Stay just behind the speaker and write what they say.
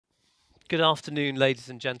Good afternoon, ladies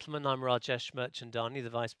and gentlemen. I'm Rajesh Merchandani, the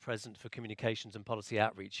Vice President for Communications and Policy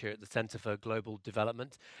Outreach here at the Centre for Global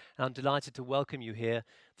Development. And I'm delighted to welcome you here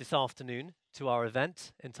this afternoon to our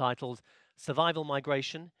event entitled Survival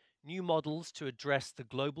Migration, New Models to Address the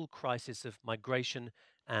Global Crisis of Migration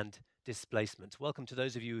and Displacement. Welcome to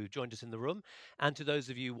those of you who joined us in the room and to those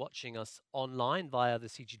of you watching us online via the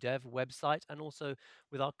CGDev website and also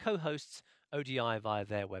with our co-hosts ODI via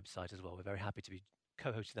their website as well. We're very happy to be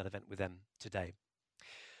co-hosting that event with them today.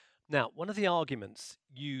 Now, one of the arguments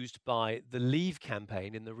used by the Leave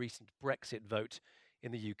campaign in the recent Brexit vote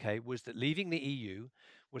in the UK was that leaving the EU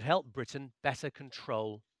would help Britain better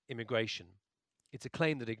control immigration. It's a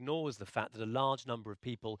claim that ignores the fact that a large number of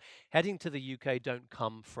people heading to the UK don't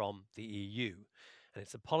come from the EU. And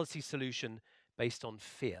it's a policy solution based on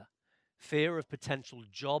fear. Fear of potential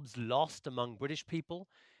jobs lost among British people,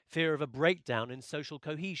 fear of a breakdown in social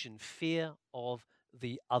cohesion, fear of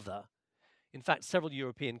the other. In fact, several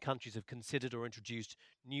European countries have considered or introduced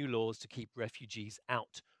new laws to keep refugees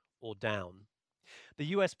out or down. The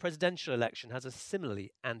US presidential election has a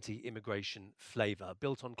similarly anti-immigration flavor,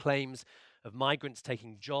 built on claims of migrants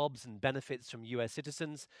taking jobs and benefits from US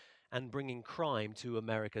citizens and bringing crime to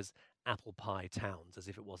America's apple pie towns, as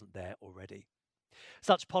if it wasn't there already.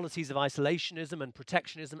 Such policies of isolationism and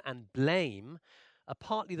protectionism and blame are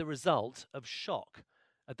partly the result of shock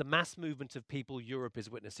at the mass movement of people Europe is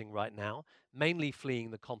witnessing right now, mainly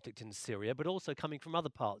fleeing the conflict in Syria, but also coming from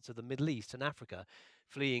other parts of the Middle East and Africa,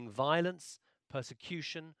 fleeing violence,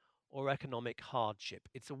 persecution, or economic hardship.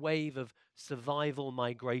 It's a wave of survival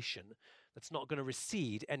migration that's not going to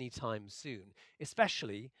recede anytime soon,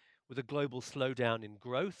 especially with a global slowdown in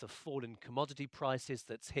growth, a fall in commodity prices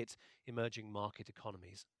that's hit emerging market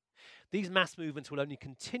economies. These mass movements will only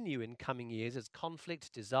continue in coming years as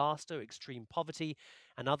conflict, disaster, extreme poverty,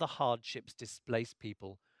 and other hardships displace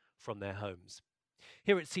people from their homes.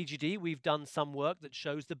 Here at CGD, we've done some work that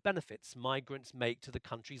shows the benefits migrants make to the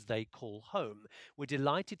countries they call home. We're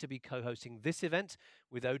delighted to be co-hosting this event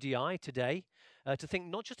with ODI today to think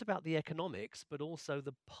not just about the economics, but also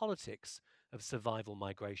the politics of survival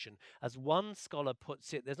migration. As one scholar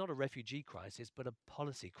puts it, there's not a refugee crisis, but a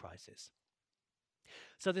policy crisis.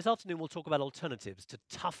 So this afternoon we'll talk about alternatives to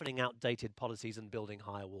toughening outdated policies and building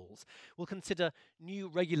higher walls. We'll consider new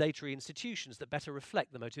regulatory institutions that better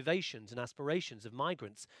reflect the motivations and aspirations of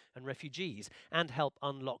migrants and refugees and help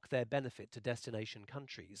unlock their benefit to destination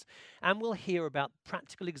countries. And we'll hear about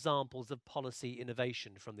practical examples of policy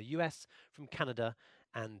innovation from the US, from Canada,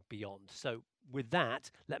 and beyond. So with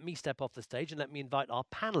that, let me step off the stage and let me invite our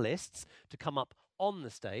panelists to come up on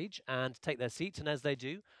the stage and take their seats. And as they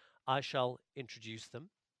do, I shall introduce them.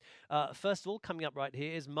 First of all, coming up right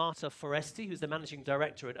here is Marta Foresti, who's the Managing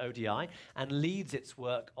Director at ODI and leads its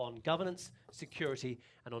work on governance, security,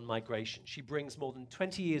 and on migration. She brings more than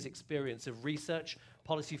 20 years' experience of research,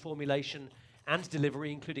 policy formulation, and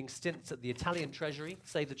delivery, including stints at the Italian Treasury,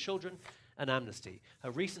 Save the Children, and Amnesty.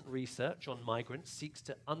 Her recent research on migrants seeks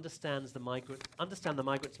to understand the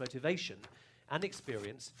migrants' motivation and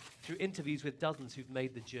experience through interviews with dozens who've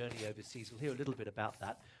made the journey overseas. We'll hear a little bit about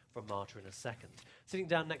that from Marta in a second. Sitting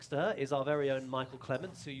down next to her is our very own Michael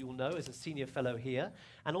Clemens, who you will know is a senior fellow here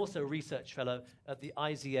and also a research fellow at the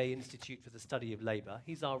IZA-Institute for the Study of Labour.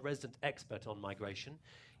 He's our resident expert on migration.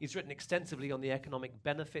 He's written extensively on the economic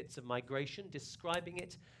benefits of migration, describing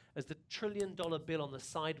it as the trillion-dollar bill on the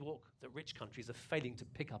sidewalk that rich countries are failing to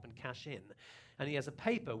pick up and cash in. And he has a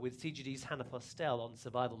paper with CGD's Hannah Postel on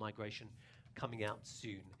survival migration coming out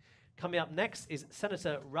soon. Coming up next is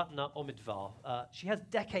Senator Ratna Omidvar. She has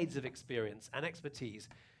decades of experience and expertise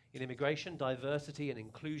in immigration, diversity and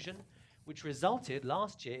inclusion, which resulted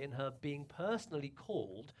last year in her being personally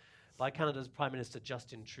called by Canada's Prime Minister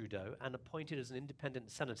Justin Trudeau and appointed as an independent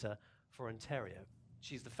senator for Ontario.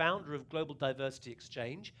 She's the founder of Global Diversity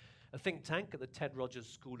Exchange, a think tank at the Ted Rogers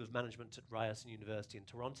School of Management at Ryerson University in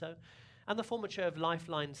Toronto, and the former chair of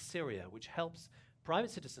Lifeline Syria, which helps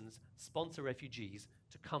private citizens sponsor refugees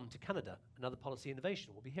to come to Canada, another policy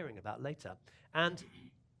innovation we'll be hearing about later. And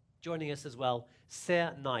joining us as well,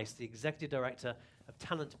 Sayre, Nyce, the Executive Director of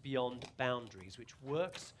Talent Beyond Boundaries, which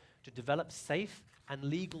works to develop safe and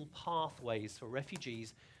legal pathways for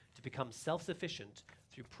refugees to become self-sufficient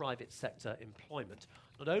through private sector employment.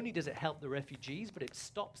 Not only does it help the refugees, but it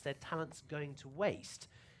stops their talents going to waste,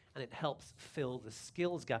 and it helps fill the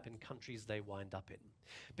skills gap in countries they wind up in.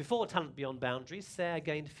 Before Talent Beyond Boundaries, Sayre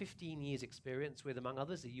gained 15 years' experience with, among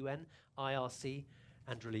others, the UN, IRC,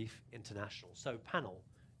 and Relief International. So, panel,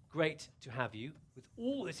 great to have you with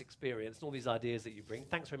all this experience and all these ideas that you bring.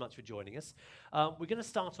 Thanks very much for joining us. We're going to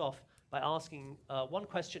start off by asking one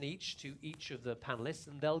question each to each of the panelists,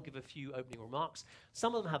 and they'll give a few opening remarks.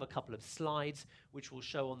 Some of them have a couple of slides, which will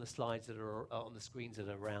show on the slides that are on the screens that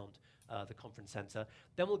are around the conference center.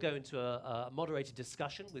 Then we'll go into a moderated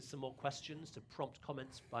discussion with some more questions to prompt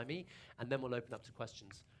comments by me, and then we'll open up to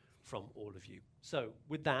questions from all of you. So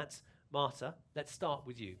with that, Marta, let's start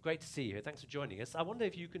with you. Great to see you here. Thanks for joining us. I wonder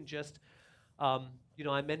if you can just, I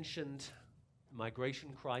mentioned migration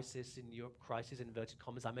crisis in Europe, crisis in inverted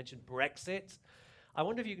commas. I mentioned Brexit. I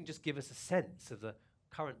wonder if you can just give us a sense of the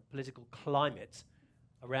current political climate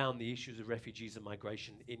around the issues of refugees and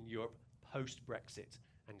migration in Europe post-Brexit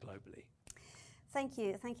and globally. Thank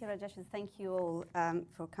you, Rajesh, and thank you all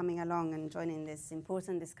for coming along and joining this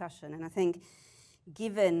important discussion. And I think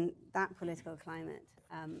given that political climate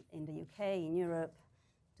in the UK, in Europe,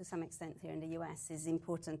 to some extent here in the US, it's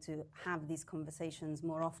important to have these conversations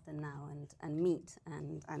more often now and meet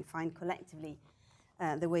and find collectively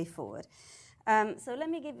the way forward. So let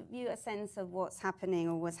me give you a sense of what's happening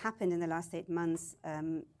or what's happened in the last 8 months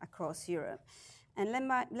across Europe. And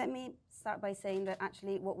let me start by saying that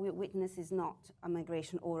actually what we witness is not a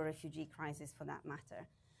migration or a refugee crisis for that matter.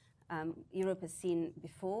 Europe has seen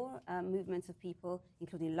before movements of people,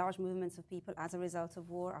 including large movements of people as a result of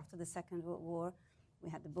war after the Second World War. We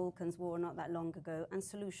had the Balkans War not that long ago, and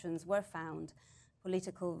solutions were found,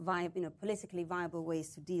 politically viable ways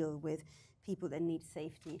to deal with people that need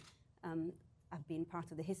safety have been part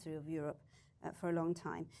of the history of Europe for a long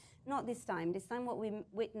time. Not this time. This time what we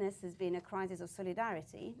witness has been a crisis of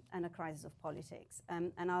solidarity and a crisis of politics.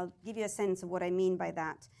 And I'll give you a sense of what I mean by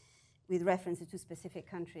that with reference to specific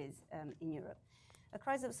countries in Europe. A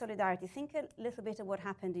crisis of solidarity. Think a little bit of what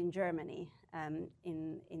happened in Germany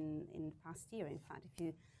in the past year. In fact, if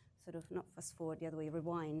you sort of not fast forward the other way,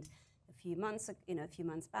 rewind a few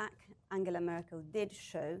months back, Angela Merkel did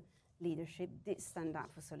show leadership, did stand up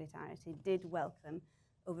for solidarity, did welcome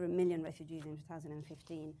over 1 million refugees in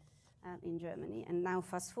 2015 in Germany. And now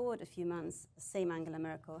fast forward a few months, the same Angela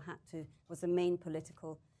Merkel was the main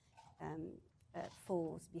political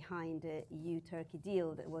force behind the EU-Turkey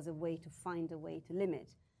deal that was a way to find a way to limit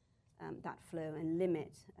that flow and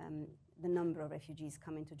limit the number of refugees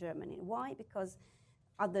coming to Germany. Why? Because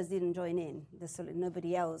others didn't join in.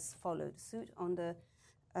 Nobody else followed suit on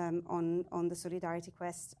the solidarity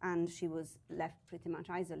quest, and she was left pretty much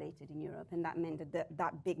isolated in Europe, and that meant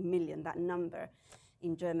that big million, that number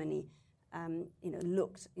in Germany,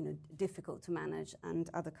 looked difficult to manage, and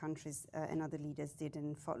other countries and other leaders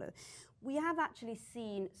didn't follow. We have actually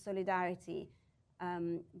seen solidarity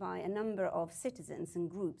by a number of citizens and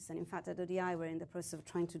groups, and in fact at ODI we're in the process of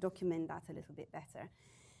trying to document that a little bit better.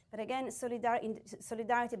 But again,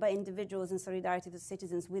 solidarity by individuals and solidarity with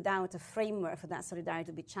citizens without a framework for that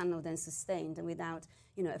solidarity to be channeled and sustained, and without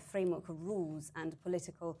a framework of rules and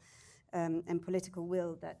political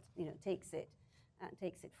will that takes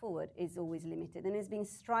it forward, is always limited. And it's been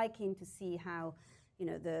striking to see how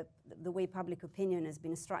the way public opinion has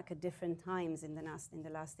been struck at different times in the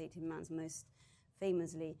last 18 months, most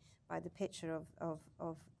famously by the picture of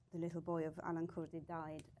the little boy of Alan Kurdi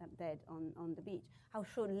dead on the beach. How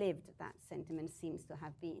short-lived that sentiment seems to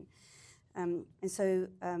have been. And so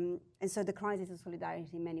the crisis of solidarity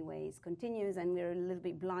in many ways continues, and we're a little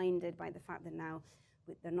bit blinded by the fact that now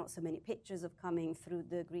there are not so many pictures of coming through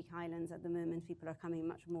the Greek islands at the moment. People are coming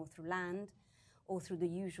much more through land or through the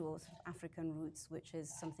usual sort of African routes, which is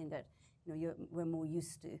something that we're more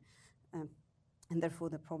used to. And therefore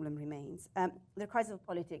the problem remains. The crisis of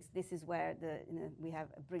politics, this is where we have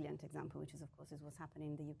a brilliant example, which is of course is what's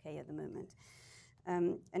happening in the UK at the moment.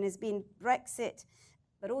 And it's been Brexit,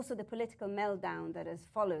 but also the political meltdown that has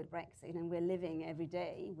followed Brexit, and we're living every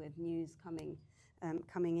day with news coming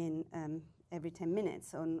in every 10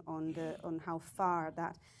 minutes on how far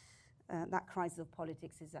that crisis of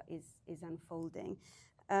politics is unfolding.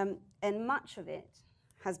 And much of it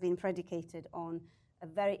has been predicated on a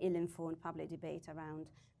very ill-informed public debate around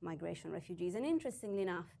migration and refugees. And interestingly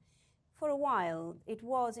enough, for a while, it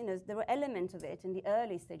was, there were elements of it in the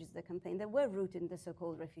early stages of the campaign that were rooted in the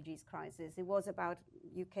so-called refugees crisis. It was about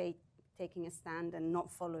UK taking a stand and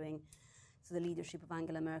not following the leadership of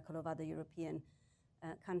Angela Merkel of other European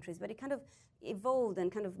countries. But it kind of evolved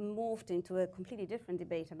and kind of morphed into a completely different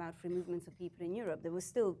debate about free movements of people in Europe that was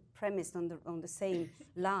still premised on the same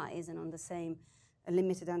lies and on the same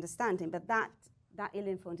limited understanding. But that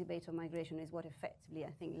ill-informed debate on migration is what effectively,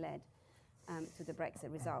 I think, led to the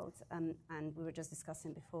Brexit results. And we were just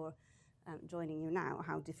discussing before joining you now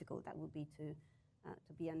how difficult that would be to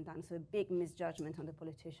be undone. So a big misjudgment on the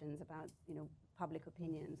politicians about public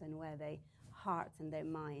opinions and where their hearts and their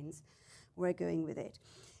minds were going with it.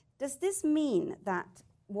 Does this mean that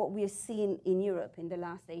what we've seen in Europe in the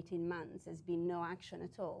last 18 months has been no action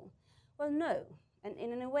at all. Well, no. And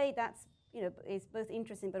in a way that's, is both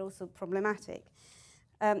interesting but also problematic.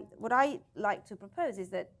 What I like to propose is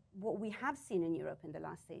that what we have seen in Europe in the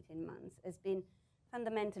last 18 months has been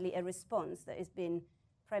fundamentally a response that has been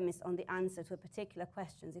premised on the answer to a particular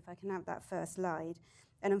question. If I can have that first slide.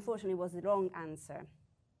 And unfortunately was the wrong answer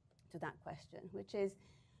to that question, which is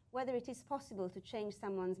whether it is possible to change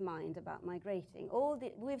someone's mind about migrating.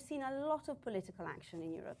 We've seen a lot of political action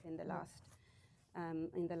in Europe in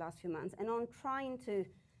the last few months, and on trying to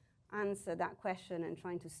answer that question and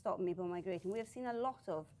trying to stop people migrating, we have seen a lot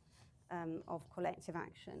of collective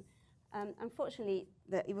action. Unfortunately,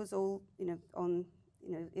 it was all, it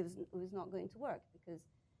was not going to work, because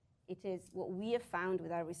it is what we have found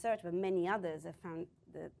with our research, but many others have found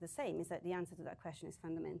the same, is that the answer to that question is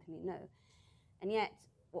fundamentally no. And yet,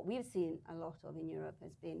 what we've seen a lot of in Europe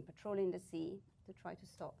has been patrolling the sea to try to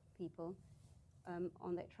stop people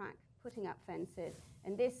on their track, putting up fences.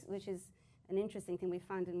 And this, which is an interesting thing we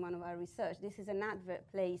found in one of our research, this is an advert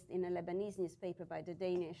placed in a Lebanese newspaper by the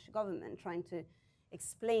Danish government, trying to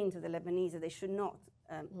explain to the Lebanese that they should not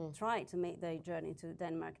try to make their journey to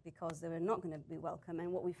Denmark because they were not going to be welcome.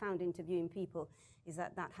 And what we found interviewing people is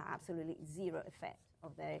that that had absolutely zero effect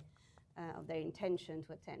of their intention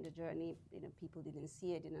to attempt the journey. People didn't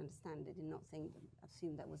see it, didn't understand it, did not think,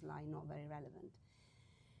 assumed that was lying, not very relevant.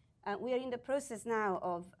 We are in the process now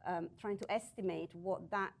of trying to estimate what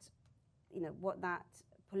that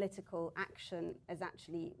political action has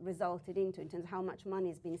actually resulted into in terms of how much money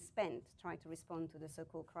has been spent trying to respond to the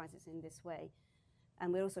so-called crisis in this way.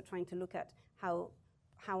 And we're also trying to look at how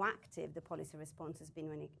active the policy response has been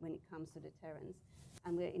when it comes to deterrence.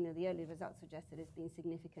 And the early results suggest that it's been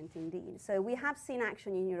significant indeed. So we have seen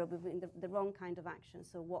action in Europe, but the wrong kind of action.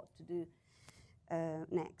 So what to do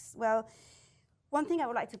next? Well, one thing I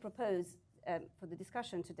would like to propose for the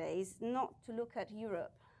discussion today is not to look at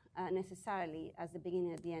Europe necessarily as the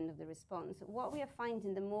beginning and the end of the response. What we are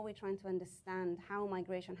finding, the more we're trying to understand how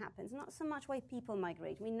migration happens, not so much why people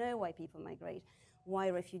migrate. We know why people migrate, why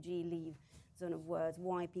refugees leave zone of words,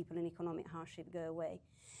 why people in economic hardship go away.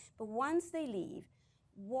 But once they leave,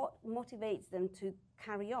 what motivates them to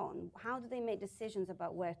carry on? How do they make decisions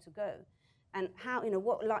about where to go? And how,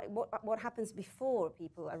 what happens before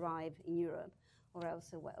people arrive in Europe or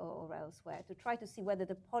elsewhere, to try to see whether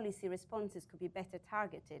the policy responses could be better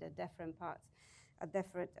targeted at different parts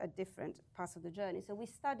of the journey. So we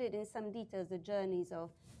studied in some details the journeys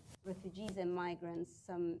of refugees and migrants,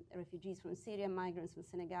 some refugees from Syria, migrants from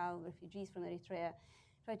Senegal, refugees from Eritrea,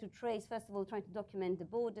 try to trace, first of all, trying to document the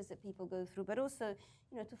borders that people go through, but also,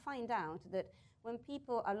 to find out that when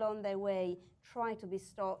people along their way try to be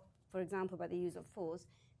stopped, for example, by the use of force,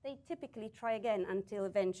 they typically try again until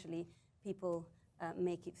eventually people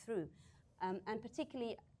make it through. And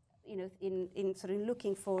particularly, in sort of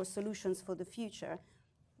looking for solutions for the future,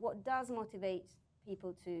 what does motivate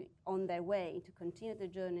people to, on their way, to continue the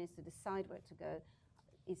journeys, to decide where to go,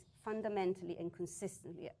 is fundamentally and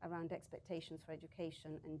consistently around expectations for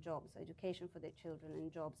education and jobs, education for their children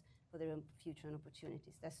and jobs for their own future and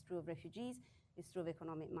opportunities. That's true of refugees, it's true of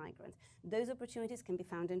economic migrants. Those opportunities can be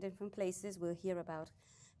found in different places. We'll hear about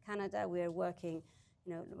Canada. We're working,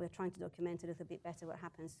 we're trying to document a little bit better what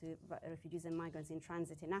happens to refugees and migrants in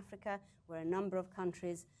transit in Africa, where a number of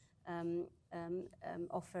countries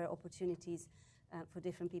offer opportunities for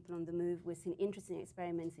different people on the move. We've seen interesting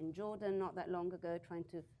experiments in Jordan not that long ago, trying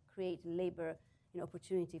to create labor,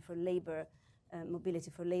 opportunity for labor mobility,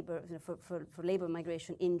 for labor, for labor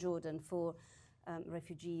migration in Jordan for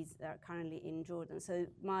refugees that are currently in Jordan. So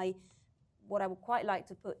what I would quite like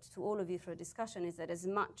to put to all of you for a discussion is that as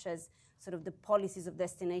much as sort of the policies of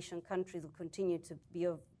destination countries will continue to be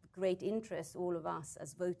of great interest, all of us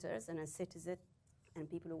as voters and as citizens and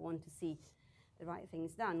people who want to see the right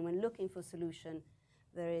things done, when looking for solution,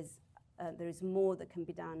 there is more that can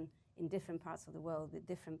be done in different parts of the world with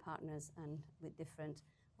different partners and with different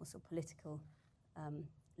also political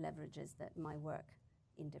leverages that might work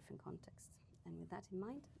in different contexts. And with that in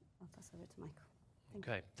mind, I'll pass over to Michael.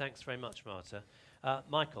 Okay, thanks very much, Marta.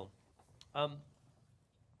 Michael,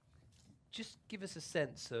 just give us a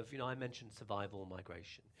sense of, I mentioned survival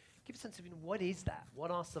migration. Give us a sense of, what is that? What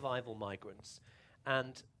are survival migrants?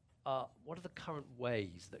 And what are the current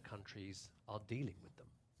ways that countries are dealing with them,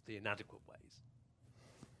 the inadequate ways?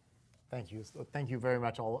 Thank you. So thank you very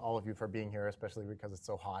much, all of you, for being here, especially because it's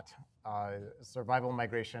so hot. Survival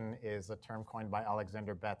migration is a term coined by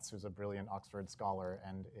Alexander Betts, who's a brilliant Oxford scholar,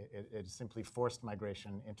 and it is simply forced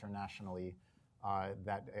migration internationally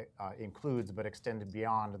that includes but extended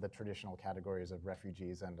beyond the traditional categories of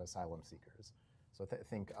refugees and asylum seekers. So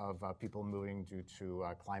think of people moving due to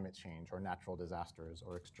climate change or natural disasters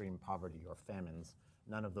or extreme poverty or famines.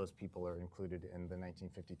 None of those people are included in the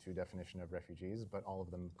 1952 definition of refugees, but all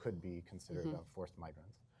of them could be considered forced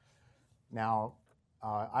migrants. Now,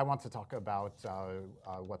 I want to talk about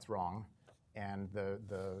what's wrong, and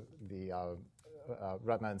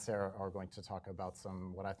Ratna and Sayre are going to talk about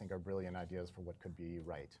some what I think are brilliant ideas for what could be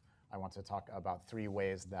right. I want to talk about 3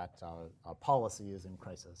 ways that policy is in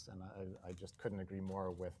crisis, and I just couldn't agree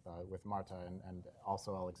more with Marta and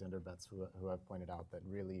also Alexander Betts, who have pointed out that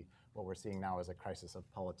really what we're seeing now is a crisis of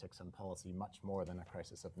politics and policy, much more than a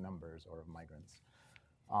crisis of numbers or of migrants.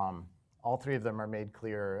 All 3 of them are made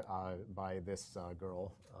clear by this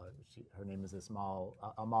girl. Her name is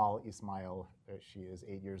Amal Ismail. She is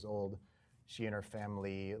 8 years old. She and her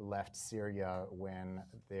family left Syria when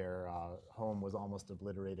their home was almost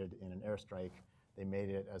obliterated in an airstrike. They made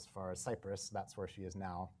it as far as Cyprus. That's where she is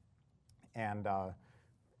now. And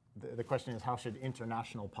the question is, how should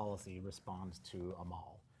international policy respond to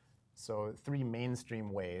Amal? So 3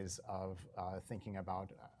 mainstream ways of thinking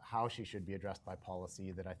about how she should be addressed by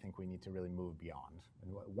policy that I think we need to really move beyond.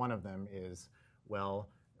 And one of them is, well,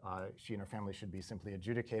 she and her family should be simply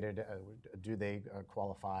adjudicated. Do they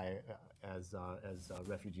qualify as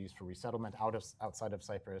refugees for resettlement outside of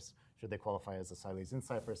Cyprus? Should they qualify as asylees in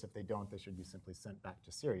Cyprus? If they don't, they should be simply sent back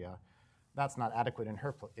to Syria. That's not adequate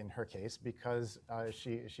in her case because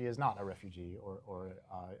she is not a refugee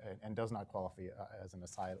and does not qualify as an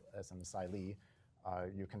asylee.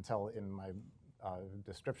 You can tell in my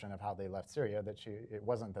description of how they left Syria that it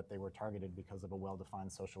wasn't that they were targeted because of a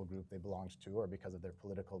well-defined social group they belonged to or because of their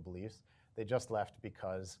political beliefs. They just left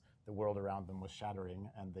because the world around them was shattering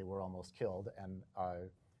and they were almost killed. And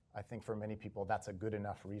I think for many people that's a good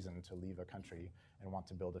enough reason to leave a country and want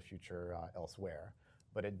to build a future elsewhere.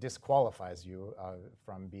 But it disqualifies you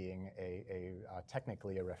from being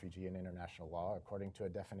technically a refugee in international law, according to a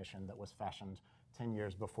definition that was fashioned 10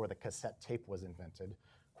 years before the cassette tape was invented,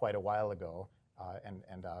 quite a while ago,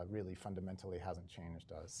 and really fundamentally hasn't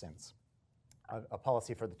changed since. A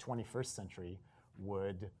policy for the 21st century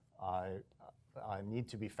would need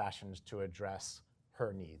to be fashioned to address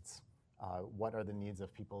her needs. What are the needs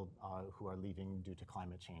of people who are leaving due to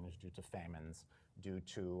climate change, due to famines, due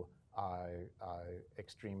to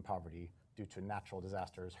extreme poverty, due to natural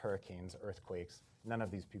disasters, hurricanes, earthquakes? None of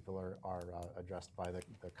these people are addressed by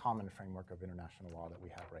the common framework of international law that we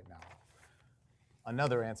have right now.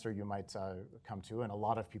 Another answer you might come to, and a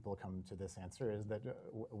lot of people come to this answer, is that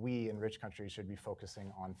we in rich countries should be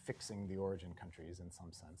focusing on fixing the origin countries in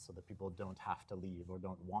some sense so that people don't have to leave or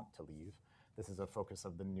don't want to leave. This is a focus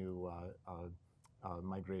of the new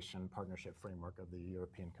migration partnership framework of the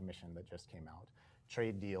European Commission that just came out.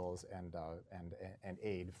 Trade deals and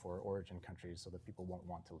aid for origin countries so that people won't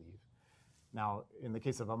want to leave. Now, in the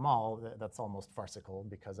case of Amal, that's almost farcical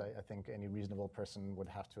because I think any reasonable person would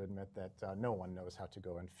have to admit that no one knows how to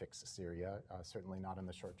go and fix Syria, certainly not in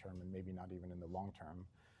the short term and maybe not even in the long term.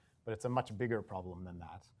 But it's a much bigger problem than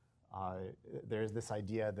that. There's this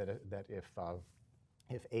idea that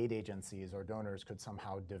if aid agencies or donors could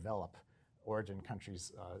somehow develop origin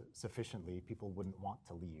countries sufficiently, people wouldn't want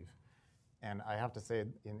to leave. And I have to say,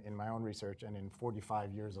 in my own research and in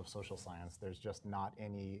 45 years of social science, there's just not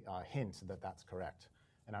any hint that that's correct.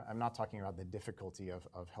 And I'm not talking about the difficulty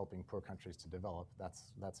of helping poor countries to develop.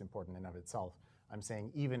 That's important in and of itself. I'm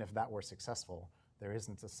saying even if that were successful, there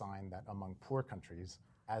isn't a sign that among poor countries,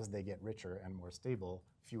 as they get richer and more stable,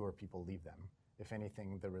 fewer people leave them. If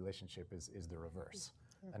anything, the relationship is the reverse.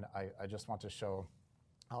 And I just want to show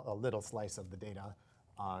a little slice of the data.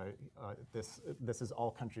 This is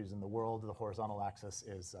all countries in the world. The horizontal axis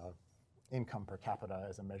is income per capita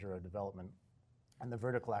as a measure of development. And the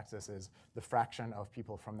vertical axis is the fraction of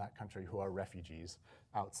people from that country who are refugees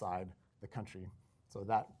outside the country. So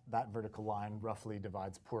that vertical line roughly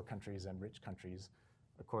divides poor countries and rich countries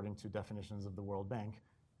according to definitions of the World Bank.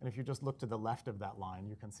 And if you just look to the left of that line,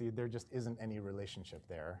 you can see there just isn't any relationship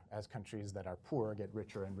there. As countries that are poor get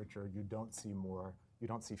richer and richer, you don't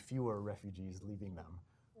see fewer refugees leaving them.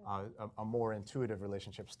 A more intuitive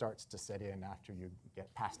relationship starts to set in after you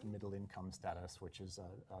get past middle income status, which is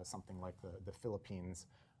something like the Philippines,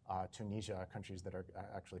 Tunisia, countries that are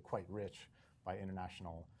actually quite rich by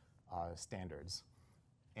international standards.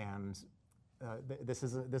 And this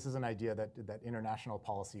is an idea that international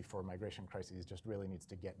policy for migration crises just really needs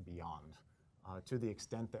to get beyond. To the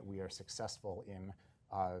extent that we are successful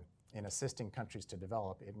in assisting countries to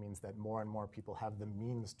develop, it means that more and more people have the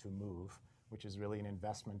means to move, which is really an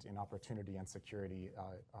investment in opportunity and security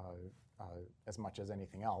as much as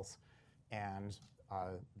anything else. And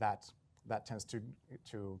that that tends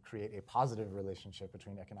to create a positive relationship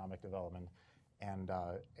between economic development and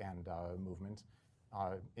movement.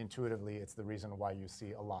 Intuitively, it's the reason why you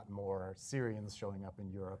see a lot more Syrians showing up in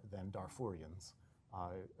Europe than Darfurians.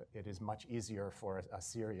 It is much easier for a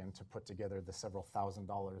Syrian to put together the several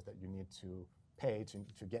 $1,000s that you need to pay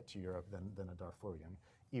to get to Europe than a Darfurian,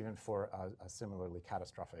 even for a similarly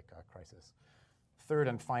catastrophic crisis. Third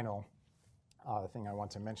and final thing I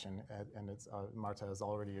want to mention, and it's, Marta has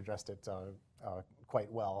already addressed it quite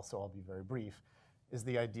well, so I'll be very brief, is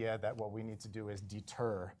the idea that what we need to do is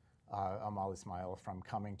deter Amal Ismail from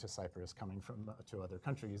coming to Cyprus, coming to other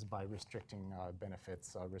countries by restricting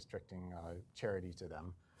benefits, restricting charity to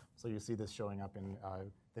them. So you see this showing up in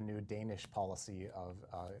the new Danish policy of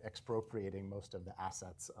expropriating most of the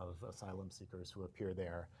assets of asylum seekers who appear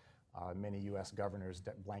there. Many US governors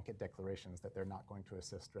blanket declarations that they're not going to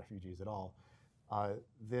assist refugees at all.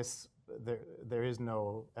 There is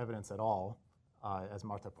no evidence at all, as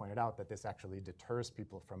Marta pointed out, that this actually deters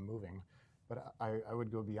people from moving. But I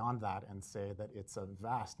would go beyond that and say that it's a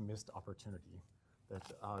vast missed opportunity.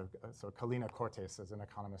 So Kalina Cortes is an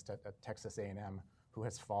economist at Texas A&M who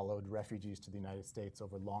has followed refugees to the United States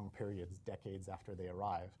over long periods, decades after they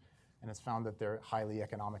arrive, and has found that they're highly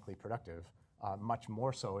economically productive, much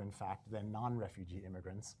more so, in fact, than non-refugee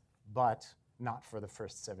immigrants, but not for the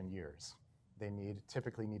first 7 years. They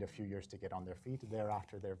typically need a few years to get on their feet.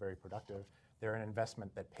 Thereafter, they're very productive. They're an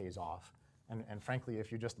investment that pays off. And frankly,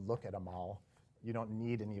 if you just look at Amal, you don't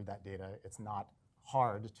need any of that data. It's not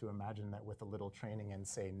hard to imagine that with a little training in,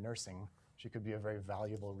 say, nursing, she could be a very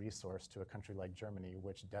valuable resource to a country like Germany,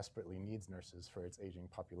 which desperately needs nurses for its aging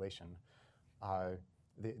population.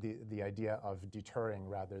 The idea of deterring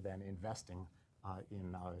rather than investing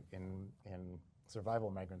in survival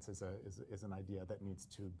migrants is an idea that needs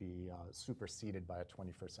to be superseded by a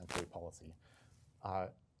 21st century policy.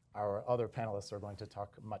 Our other panelists are going to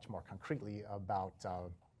talk much more concretely about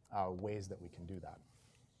ways that we can do that.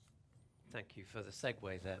 Thank you for the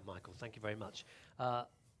segue there, Michael. Thank you very much.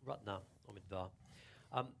 Ratna, Omidvar.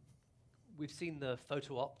 We've seen the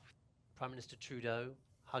photo op, Prime Minister Trudeau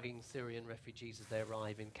hugging Syrian refugees as they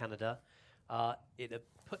arrive in Canada. It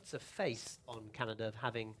puts a face on Canada of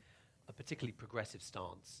having a particularly progressive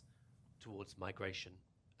stance towards migration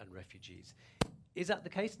and refugees. Is that the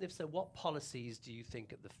case? And if so, what policies do you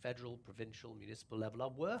think at the federal, provincial, municipal level are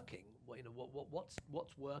working?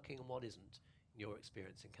 What's working and what isn't, in your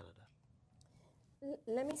experience in Canada?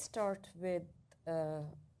 Let me start with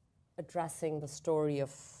addressing the story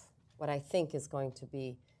of what I think is going to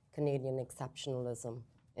be Canadian exceptionalism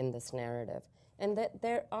in this narrative. And that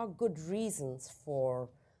there are good reasons for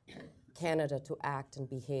Canada to act and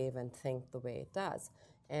behave and think the way it does.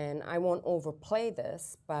 And I won't overplay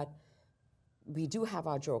this, but we do have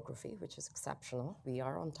our geography, which is exceptional. We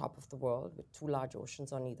are on top of the world with 2 large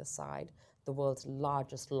oceans on either side, the world's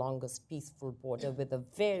largest, longest, peaceful border with a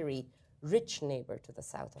very rich neighbor to the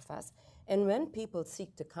south of us. And when people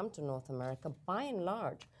seek to come to North America, by and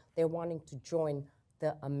large, they're wanting to join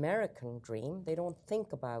the American dream. They don't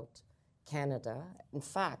think about Canada. In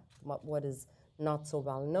fact, what is not so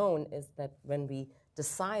well known is that when we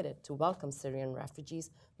decided to welcome Syrian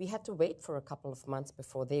refugees, we had to wait for a couple of months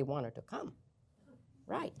before they wanted to come.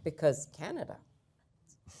 Right, because Canada,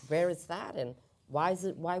 where is that? And why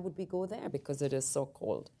would we go there? Because it is so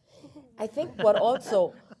cold. I think what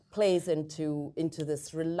also plays into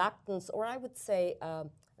this reluctance, or I would say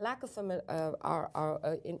lack of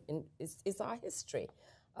is our history.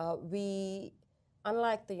 We,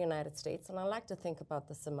 unlike the United States, and I like to think about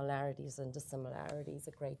the similarities and dissimilarities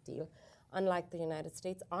a great deal, unlike the United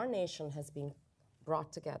States, our nation has been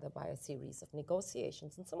brought together by a series of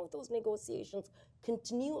negotiations, and some of those negotiations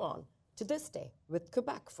continue on to this day, with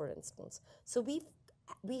Quebec, for instance. So we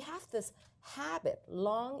have this habit,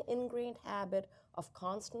 long ingrained habit of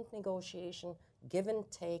constant negotiation, give and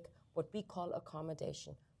take, what we call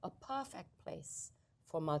accommodation, a perfect place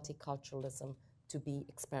for multiculturalism to be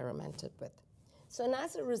experimented with. So, and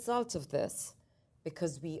as a result of this,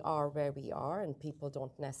 because we are where we are and people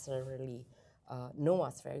don't necessarily know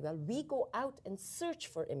us very well, we go out and search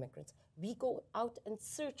for immigrants. We go out and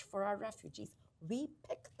search for our refugees. We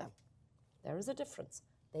pick them. There is a difference.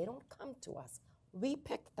 They don't come to us. We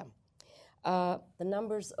pick them. The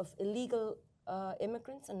numbers of illegal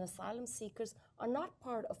immigrants and asylum seekers are not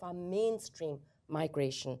part of our mainstream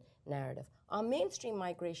migration narrative. Our mainstream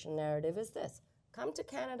migration narrative is this: come to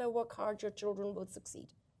Canada, work hard, your children will succeed.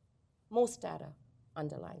 Most data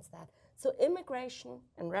underlines that. So immigration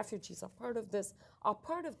and refugees are part of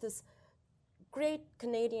this great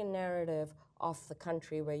Canadian narrative of the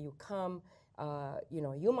country where you come,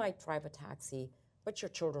 you might drive a taxi but your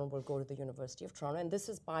children will go to the University of Toronto. And this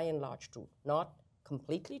is by and large true. Not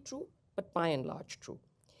completely true, but by and large true.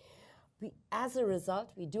 As a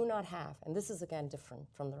result, we do not have, and this is again different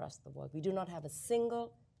from the rest of the world, we do not have a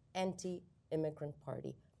single anti-immigrant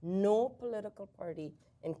party. No political party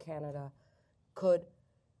in Canada could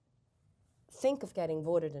think of getting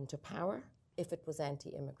voted into power if it was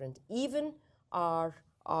anti-immigrant. Even our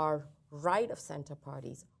right-of-center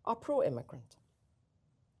parties are pro-immigrant.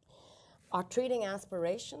 Our trading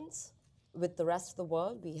aspirations with the rest of the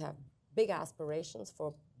world, we have big aspirations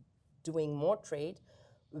for doing more trade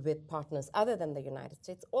with partners other than the United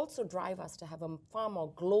States, also drive us to have a far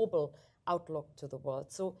more global outlook to the world.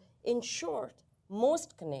 So in short,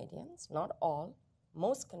 most Canadians, not all,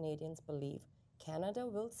 most Canadians believe Canada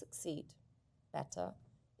will succeed better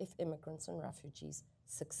if immigrants and refugees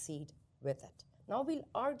succeed with it. Now we'll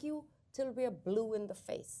argue till we're blue in the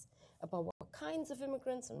face about what kinds of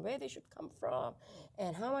immigrants and where they should come from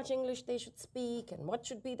and how much English they should speak and what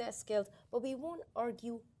should be their skills, but we won't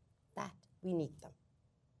argue that we need them.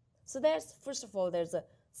 So there's, first of all, there's a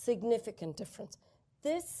significant difference.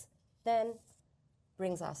 This then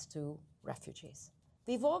brings us to refugees.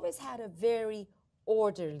 We've always had a very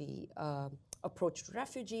orderly approach to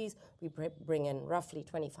refugees. We bring in roughly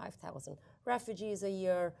 25,000 refugees a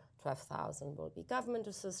year, 12,000 will be government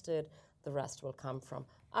assisted, the rest will come from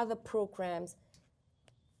other programs.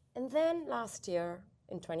 And then last year,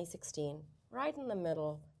 in 2016, right in the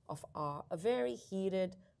middle of a very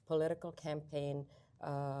heated political campaign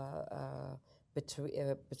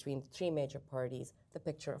between three major parties, the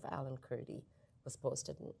picture of Alan Kurdi was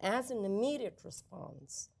posted. And as an immediate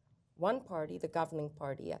response, one party, the governing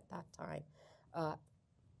party at that time,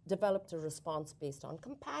 developed a response based on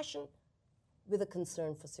compassion with a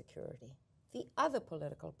concern for security. The other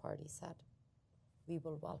political party said, we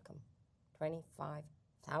will welcome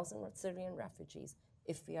 25,000 Syrian refugees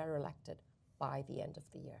if we are elected by the end of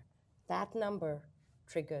the year. That number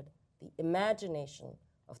triggered the imagination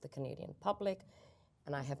of the Canadian public,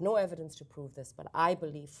 and I have no evidence to prove this, but I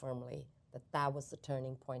believe firmly that that was the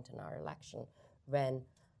turning point in our election when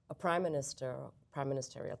a prime ministerial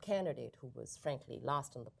candidate who was frankly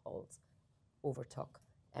last in the polls overtook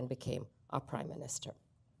and became our prime minister.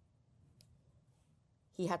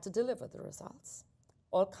 He had to deliver the results.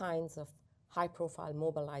 All kinds of high-profile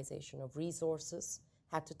mobilization of resources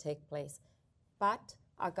had to take place, but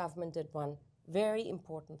our government did one very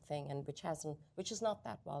important thing, and which is not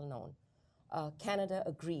that well known. Canada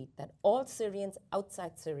agreed that all Syrians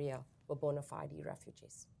outside Syria were bona fide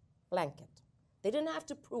refugees, blanket. They didn't have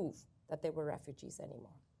to prove that they were refugees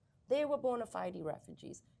anymore. They were bona fide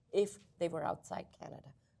refugees if they were outside Canada,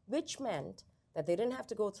 which meant that they didn't have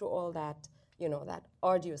to go through all that, that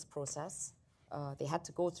arduous process. They had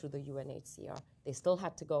to go through the UNHCR. They still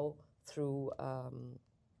had to go through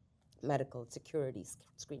medical security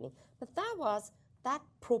screening. But that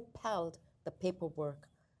propelled the paperwork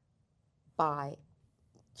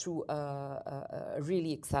through a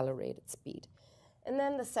really accelerated speed. And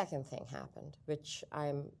then the second thing happened, which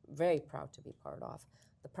I'm very proud to be part of.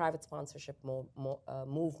 The private sponsorship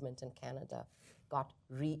movement in Canada got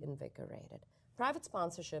reinvigorated. Private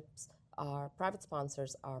sponsors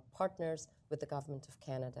are partners with the Government of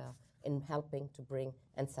Canada in helping to bring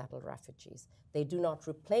and settle refugees. They do not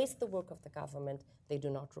replace the work of the government. They do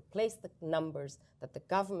not replace the numbers that the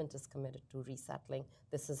government is committed to resettling.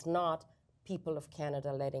 This is not people of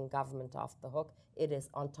Canada letting government off the hook. It is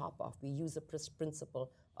on top of. We use a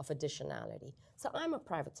principle of additionality. So I'm a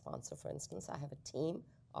private sponsor, for instance. I have a team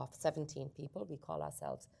of 17 people. We call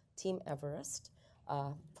ourselves Team Everest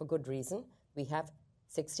for good reason. We have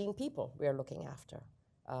 16 people we are looking after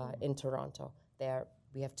in Toronto.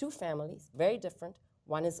 We have two families, very different.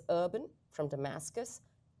 One is urban, from Damascus,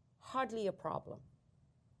 hardly a problem.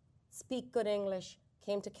 Speak good English,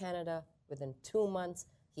 came to Canada within 2 months.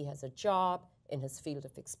 He has a job in his field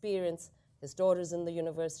of experience. His daughter's in the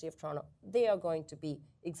University of Toronto. They are going to be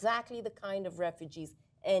exactly the kind of refugees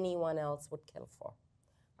anyone else would kill for.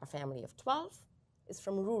 Our family of 12 is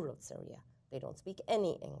from rural Syria. They don't speak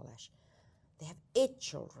any English. They have 8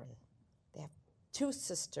 children. They have 2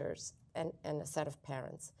 sisters and a set of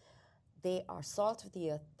parents. They are salt of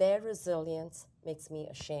the earth. Their resilience makes me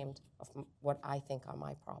ashamed of what I think are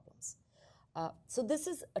my problems. So this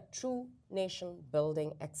is a true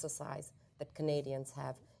nation-building exercise that Canadians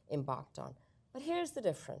have embarked on. But here's the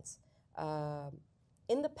difference.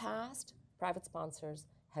 In the past, private sponsors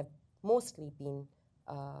have mostly been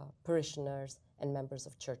parishioners and members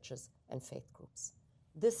of churches and faith groups.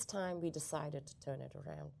 This time we decided to turn it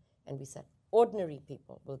around, and we said, ordinary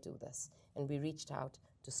people will do this. And we reached out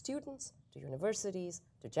to students, to universities,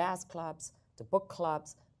 to jazz clubs, to book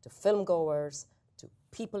clubs, to film goers, to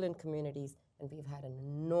people in communities, and we've had an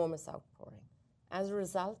enormous outpouring. As a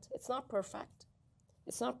result, it's not perfect.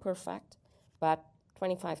 It's not perfect, but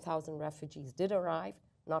 25,000 refugees did arrive,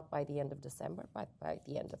 not by the end of December, but by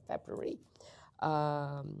the end of February.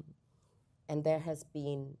 And there has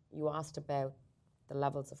been, you asked about the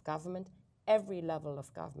levels of government. Every level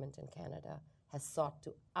of government in Canada has sought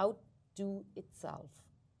to outdo itself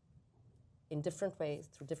in different ways,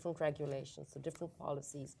 through different regulations, through different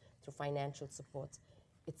policies, through financial supports.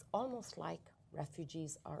 It's almost like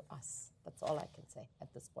refugees are us. That's all I can say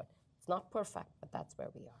at this point. It's not perfect, but that's where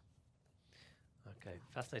we are. Okay,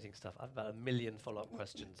 fascinating stuff. I have about 1 million follow-up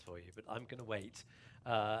questions for you, but I'm going to wait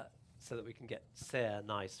so that we can get Sayre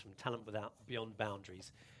Nyce from Talent Beyond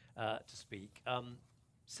Boundaries to speak.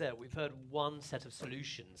 Sayre, we've heard one set of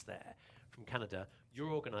solutions there from Canada. Your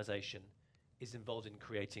organisation is involved in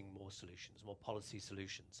creating more solutions, more policy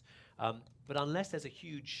solutions. But unless there's a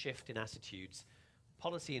huge shift in attitudes,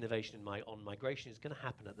 policy innovation on migration is going to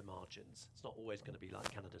happen at the margins. It's not always going to be like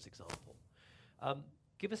Canada's example.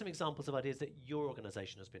 Give us some examples of ideas that your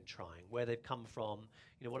organisation has been trying, where they've come from,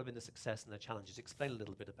 what have been the success and the challenges. Explain a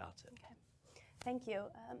little bit about it. Okay. Thank you.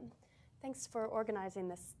 Thanks for organizing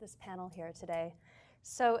this panel here today.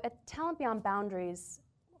 So at Talent Beyond Boundaries,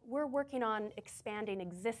 we're working on expanding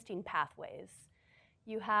existing pathways.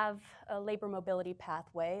 You have a labor mobility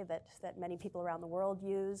pathway that many people around the world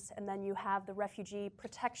use, and then you have the refugee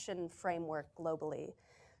protection framework globally.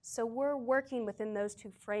 So we're working within those two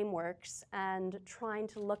frameworks and trying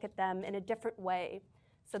to look at them in a different way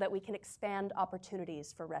so that we can expand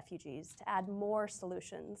opportunities for refugees, to add more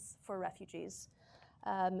solutions for refugees.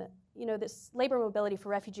 This labor mobility for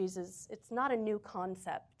refugees it's not a new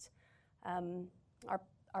concept.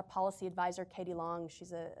 Our policy advisor, Katie Long,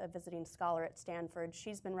 she's a visiting scholar at Stanford.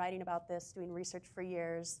 She's been writing about this, doing research for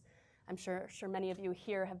years. I'm sure many of you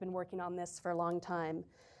here have been working on this for a long time.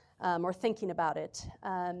 Or thinking about it.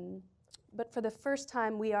 But for the first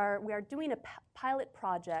time, we are doing a pilot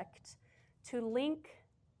project to link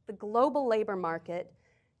the global labor market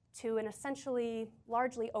to an essentially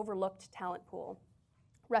largely overlooked talent pool,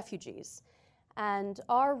 refugees. And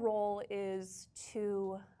our role is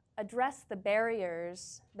to address the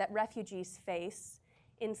barriers that refugees face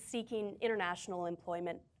in seeking international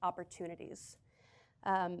employment opportunities.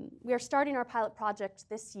 We are starting our pilot project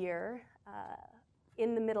this year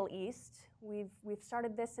in the Middle East. We've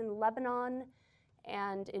started this in Lebanon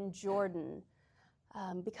and in Jordan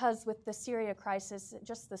because with the Syria crisis,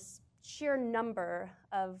 just the sheer number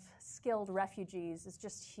of skilled refugees is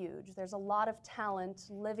just huge. There's a lot of talent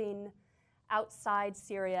living outside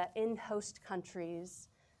Syria in host countries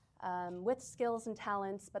with skills and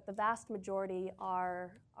talents, but the vast majority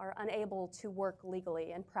are unable to work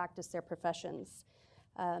legally and practice their professions.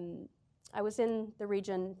 I was in the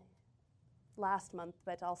region last month,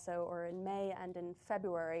 but also, or in May and in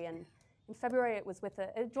February. And in February, it was with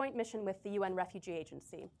a joint mission with the UN Refugee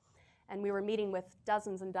Agency. And we were meeting with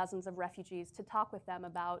dozens and dozens of refugees to talk with them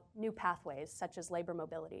about new pathways, such as labor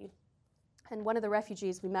mobility. And one of the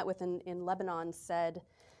refugees we met with in Lebanon said,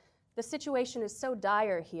 "The situation is so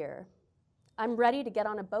dire here. I'm ready to get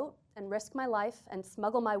on a boat and risk my life and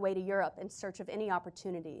smuggle my way to Europe in search of any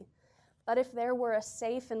opportunity. But if there were a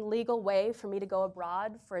safe and legal way for me to go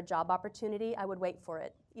abroad for a job opportunity, I would wait for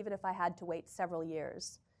it, even if I had to wait several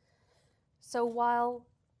years." So while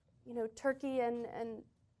Turkey and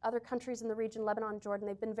other countries in the region, Lebanon, Jordan,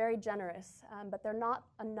 they've been very generous, but there are not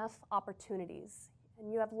enough opportunities.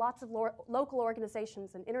 And you have lots of local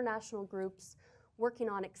organizations and international groups working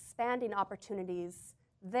on expanding opportunities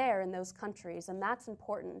there in those countries, and that's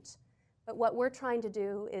important. But what we're trying to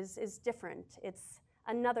do is different. It's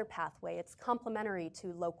another pathway. It's complementary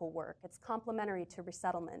to local work. It's complementary to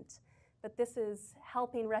resettlement. But this is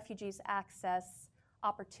helping refugees access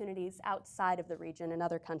opportunities outside of the region in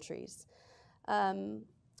other countries.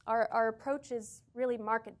 Our approach is really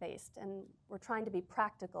market-based, and we're trying to be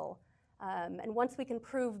practical. And once we can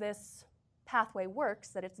prove this pathway works,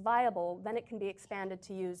 that it's viable, then it can be expanded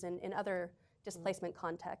to use in other displacement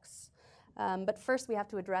contexts. But first, we have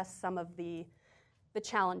to address some of the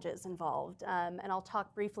challenges involved. And I'll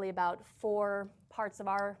talk briefly about 4 parts of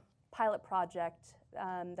our pilot project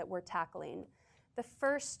that we're tackling. The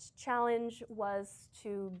first challenge was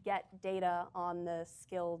to get data on the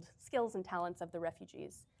skills and talents of the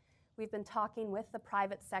refugees. We've been talking with the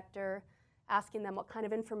private sector, asking them what kind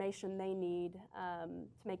of information they need to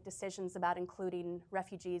make decisions about including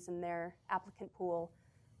refugees in their applicant pool.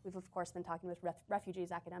 We've, of course, been talking with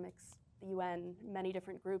refugees, academics, the UN, many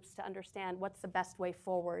different groups to understand what's the best way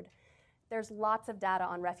forward. There's lots of data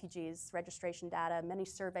on refugees, registration data, many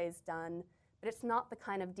surveys done, but it's not the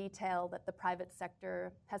kind of detail that the private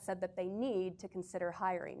sector has said that they need to consider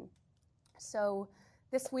hiring. So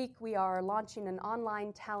this week we are launching an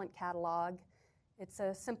online talent catalog. It's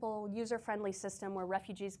a simple, user-friendly system where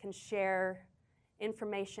refugees can share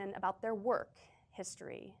information about their work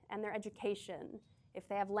history and their education, if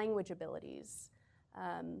they have language abilities.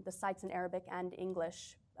 The site's in Arabic and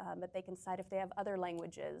English, but they can cite if they have other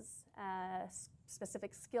languages,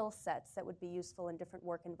 specific skill sets that would be useful in different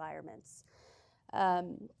work environments.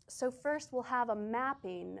 So first we'll have a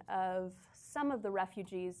mapping of some of the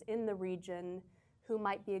refugees in the region who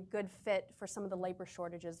might be a good fit for some of the labor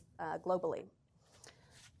shortages globally.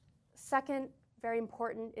 Second, very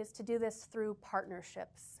important, is to do this through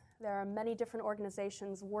partnerships. There are many different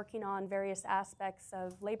organizations working on various aspects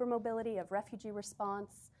of labor mobility, of refugee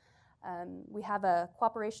response. We have a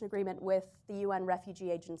cooperation agreement with the UN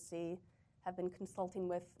Refugee Agency, have been consulting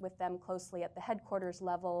with them closely at the headquarters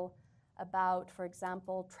level about, for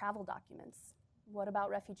example, travel documents. What about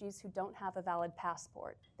refugees who don't have a valid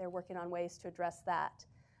passport? They're working on ways to address that.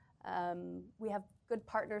 We have good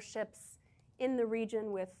partnerships in the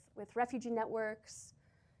region with refugee networks,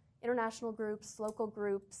 international groups, local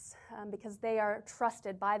groups, because they are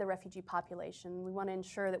trusted by the refugee population. We want to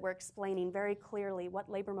ensure that we're explaining very clearly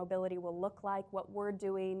what labor mobility will look like, what we're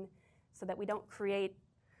doing, so that we don't create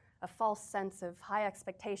a false sense of high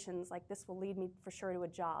expectations, like this will lead me for sure to a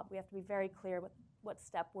job. We have to be very clear what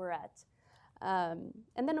step we're at.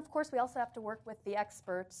 And then, of course, we also have to work with the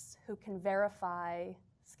experts who can verify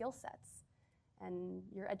skill sets and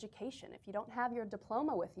your education. If you don't have your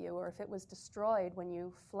diploma with you, or if it was destroyed when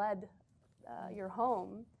you fled your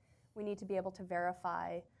home, we need to be able to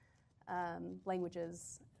verify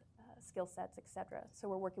languages, skill sets, etc. So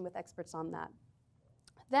we're working with experts on that.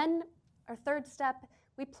 Then our third step,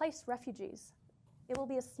 we place refugees. It will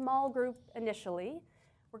be a small group initially.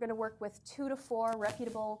 We're going to work with 2 to 4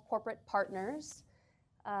 reputable corporate partners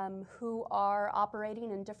who are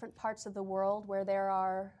operating in different parts of the world where there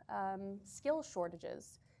are skill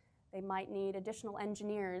shortages. They might need additional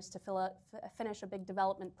engineers to finish a big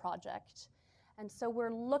development project. And so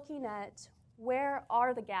we're looking at where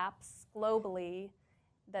are the gaps globally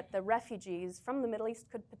that the refugees from the Middle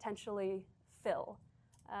East could potentially fill.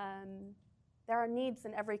 There are needs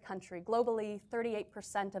in every country. Globally,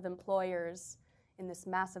 38% of employers in this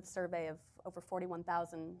massive survey of over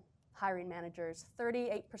 41,000 hiring managers,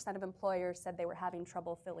 38% of employers said they were having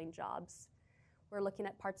trouble filling jobs. We're looking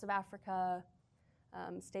at parts of Africa,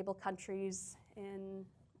 stable countries in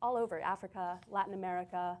all over Africa, Latin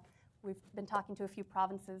America. We've been talking to a few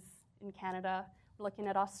provinces in Canada. We're looking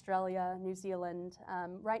at Australia, New Zealand.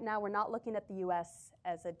 Right now, we're not looking at the US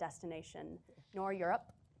as a destination, nor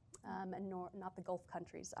Europe, and not the Gulf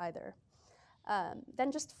countries either.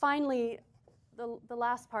 Then just finally, the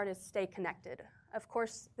last part is stay connected. Of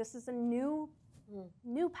course, this is a new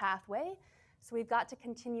pathway, so we've got to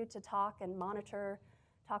continue to talk and monitor,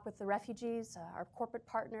 talk with the refugees, our corporate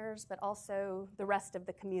partners, but also the rest of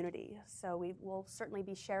the community. So we will certainly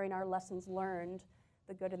be sharing our lessons learned,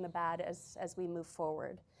 the good and the bad, as we move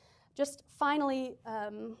forward. Just finally,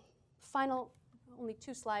 only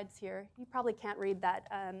 2 slides here. You probably can't read that,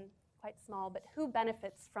 quite small, but who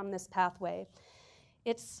benefits from this pathway?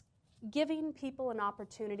 It's giving people an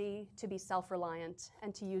opportunity to be self-reliant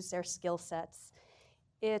and to use their skill sets.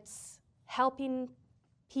 It's helping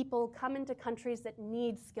people come into countries that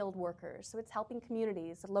need skilled workers. So it's helping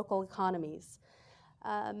communities, local economies.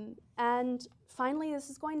 And finally, this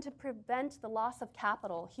is going to prevent the loss of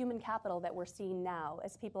capital, human capital, that we're seeing now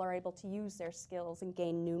as people are able to use their skills and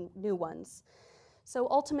gain new ones. So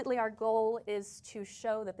ultimately, our goal is to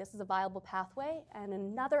show that this is a viable pathway and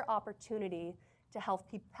another opportunity to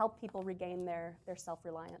help people regain their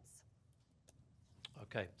self-reliance.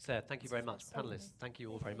 Okay, Sayre, thank you very much. Panelists, thank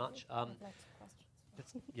you all very much.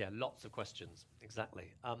 Yeah, lots of questions,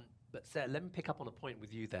 exactly. But Sayre, let me pick up on a point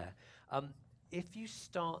with you there. If you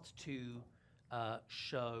start to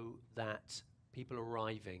show that people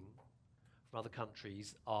arriving from other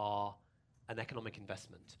countries are an economic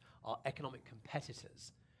investment, are economic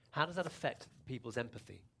competitors, how does that affect people's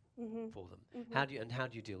empathy for them? How do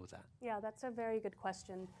you deal with that? Yeah, that's a very good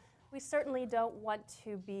question. We certainly don't want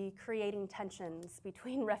to be creating tensions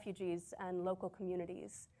between refugees and local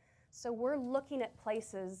communities. So we're looking at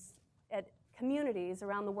places, at communities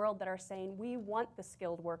around the world that are saying, we want the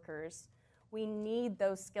skilled workers. We need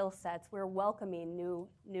those skill sets. We're welcoming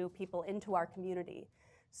new people into our community.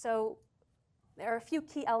 So there are a few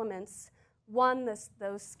key elements. 1,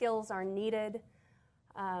 those skills are needed.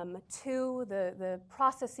 2, the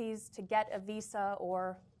processes to get a visa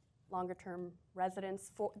or longer-term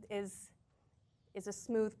residence is a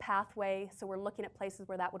smooth pathway, so we're looking at places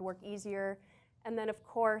where that would work easier. And then, of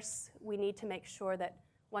course, we need to make sure that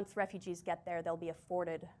once refugees get there, they'll be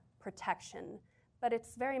afforded protection. But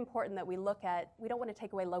it's very important that we look at, we don't want to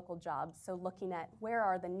take away local jobs, so looking at where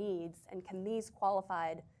are the needs and can these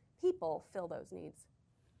qualified people fill those needs?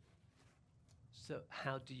 So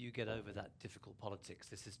how do you get over that difficult politics?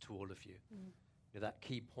 This is to all of you. You know, that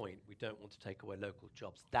key point, we don't want to take away local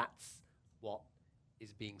jobs. That's what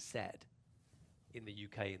is being said in the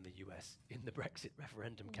UK, in the US, in the Brexit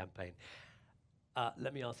referendum campaign.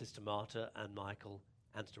 Let me ask this to Marta and Michael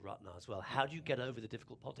and to Ratna as well. How do you get over the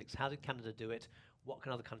difficult politics? How did Canada do it? What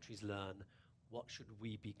can other countries learn? What should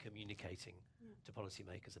we be communicating to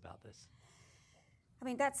policymakers about this? I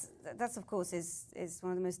mean, that's of course is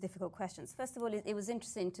one of the most difficult questions. First of all, it was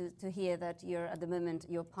interesting to hear that at the moment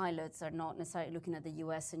your pilots are not necessarily looking at the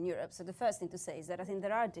US and Europe. So the first thing to say is that I think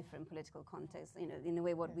there are different political contexts. You know, in a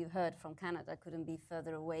way, what we've heard from Canada couldn't be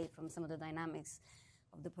further away from some of the dynamics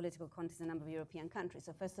of the political context in a number of European countries.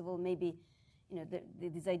 So first of all, maybe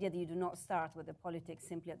this idea that you do not start with the politics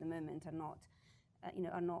simply at the moment are not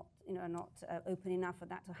open enough for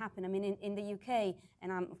that to happen. I mean, in the UK,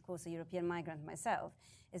 and I'm of course a European migrant myself,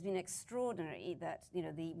 it's been extraordinary that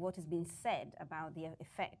what has been said about the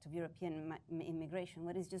effect of European immigration,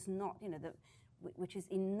 what is just not, which is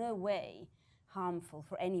in no way harmful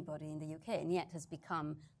for anybody in the UK, and yet has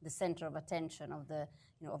become the centre of attention of the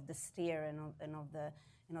steer and of the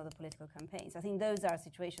political campaigns. I think those are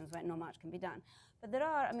situations where not much can be done. But there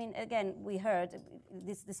are, I mean, again, we heard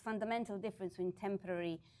this fundamental difference between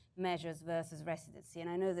temporary measures versus residency. And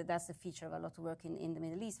I know that that's a feature of a lot of work in the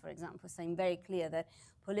Middle East, for example, saying very clear that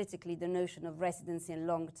politically the notion of residency and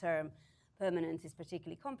long-term permanent is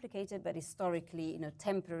particularly complicated, but historically,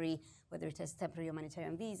 temporary, whether it has temporary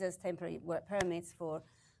humanitarian visas, temporary work permits for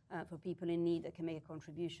people in need that can make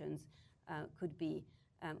contributions, could be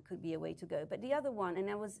a way to go. But the other one, and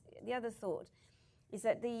the other thought, is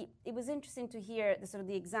that it was interesting to hear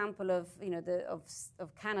the example of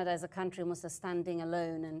of Canada as a country almost as standing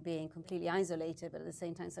alone and being completely isolated, but at the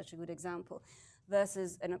same time such a good example,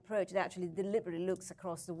 versus an approach that actually deliberately looks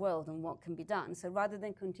across the world and what can be done. So rather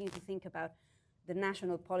than continue to think about the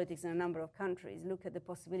national politics in a number of countries, look at the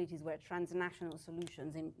possibilities where transnational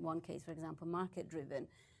solutions, in one case, for example, market-driven,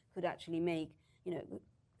 could actually make,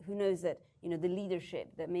 who knows that, the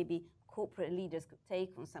leadership that maybe corporate leaders could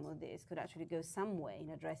take on some of this could actually go some way in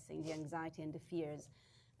addressing the anxiety and the fears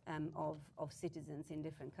of citizens in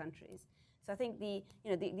different countries. So I think the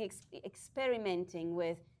experimenting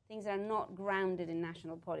with things that are not grounded in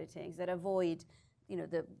national politics, that avoid,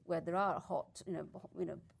 where there are hot,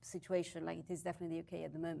 situation like it is definitely the UK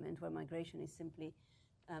at the moment, where migration is simply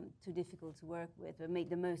too difficult to work with, but make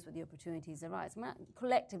the most of the opportunities arise.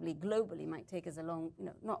 Collectively, globally, might take us a long,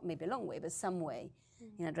 not maybe a long way, but some way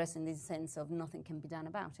in addressing this sense of nothing can be done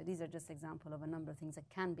about it. These are just examples of a number of things that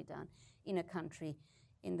can be done in a country,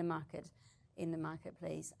 in the market, in the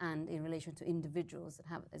marketplace, and in relation to individuals that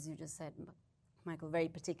have, as you just said, Michael, very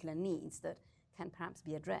particular needs that can perhaps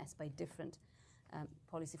be addressed by different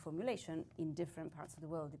policy formulation in different parts of the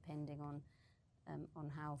world, depending on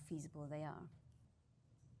how feasible they are.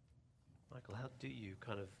 Michael, how do you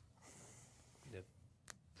kind of,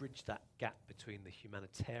 bridge that gap between the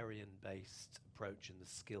humanitarian-based approach and the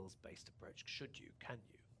skills-based approach? Should you? Can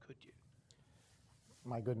you? Could you?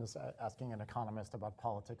 My goodness, asking an economist about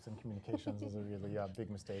politics and communications is a really big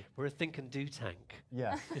mistake. We're a think and do tank.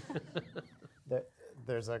 Yeah.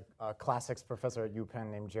 There's a classics professor at UPenn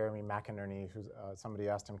named Jeremy McInerney, who's somebody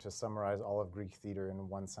asked him to summarize all of Greek theater in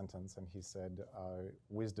one sentence, and he said,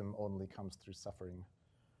 wisdom only comes through suffering.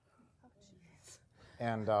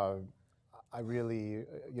 And I really,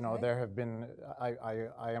 there have been,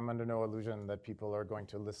 I am under no illusion that people are going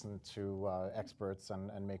to listen to experts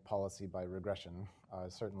and make policy by regression,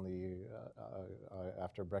 certainly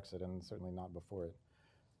after Brexit and certainly not before it.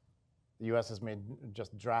 The US has made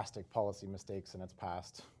just drastic policy mistakes in its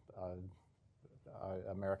past.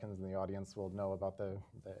 Americans in the audience will know about the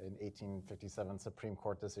 1857 Supreme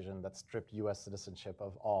Court decision that stripped US citizenship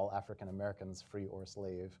of all African Americans, free or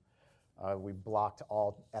slave. We blocked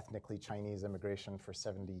all ethnically Chinese immigration for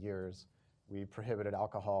 70 years. We prohibited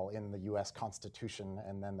alcohol in the US Constitution,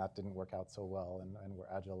 and then that didn't work out so well, and we're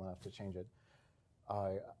agile enough to change it.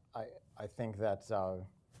 I think that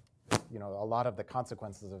a lot of the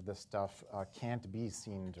consequences of this stuff can't be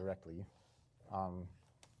seen directly.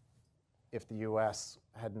 If the US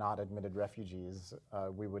had not admitted refugees,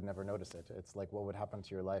 we would never notice it. It's like, what would happen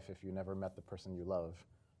to your life if you never met the person you love?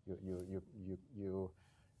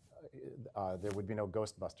 There would be no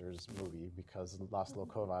Ghostbusters movie because Laszlo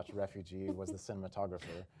Kovacs, refugee, was the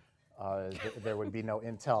cinematographer. There would be no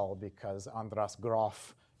Intel because Andras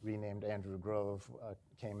Grof, renamed Andrew Grove,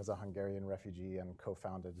 came as a Hungarian refugee and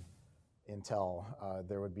co-founded Intel.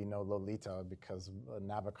 There would be no Lolita because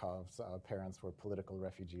Nabokov's parents were political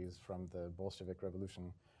refugees from the Bolshevik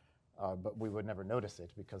Revolution. But we would never notice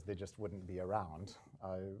it because they just wouldn't be around.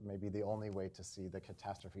 Maybe the only way to see the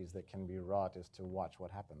catastrophes that can be wrought is to watch what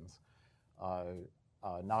happens.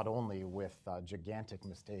 Not only with gigantic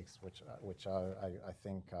mistakes, which I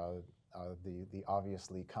think the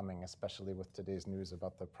obviously coming, especially with today's news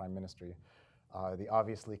about the Prime Ministry, the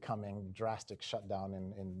obviously coming drastic shutdown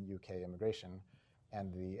in UK immigration,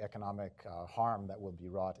 and the economic harm that will be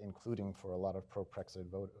wrought, including for a lot of pro-Brexit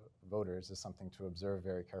voters, is something to observe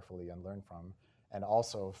very carefully and learn from. And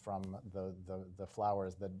also from the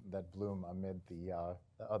flowers that bloom amid the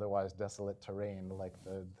otherwise desolate terrain, like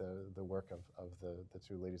the work of the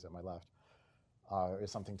two ladies at my left,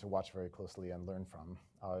 is something to watch very closely and learn from.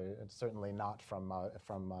 It's certainly not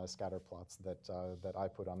from scatter plots that I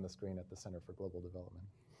put on the screen at the Center for Global Development.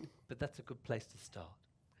 But that's a good place to start.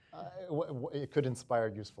 It could inspire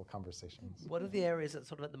useful conversations. What are the areas that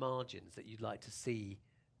sort of at the margins that you'd like to see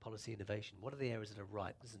policy innovation? What are the areas that are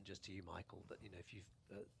ripe? This isn't just to you, Michael, but if you've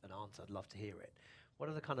an answer, I'd love to hear it. What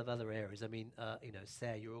are the kind of other areas? I mean,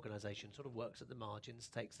 Sayre, your organisation sort of works at the margins,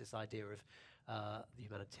 takes this idea of the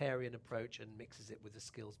humanitarian approach and mixes it with a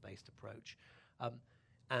skills-based approach.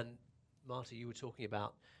 And Marta, you were talking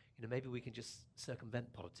about, maybe we can just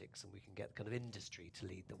circumvent politics and we can get kind of industry to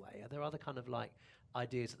lead the way. Are there other kind of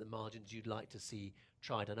ideas at the margins you'd like to see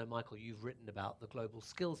tried? I know, Michael, you've written about the Global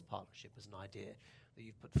Skills Partnership as an idea that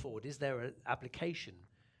you've put forward. Is there an application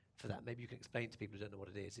for that? Maybe you can explain to people who don't know what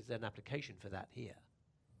it is. Is there an application for that here?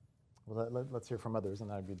 Well, let's hear from others, and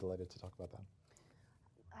I'd be delighted to talk about that.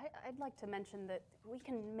 I'd like to mention that we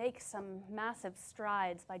can make some massive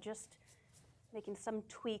strides by just making some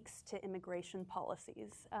tweaks to immigration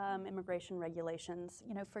policies, immigration regulations.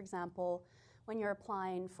 For example, when you're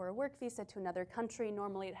applying for a work visa to another country,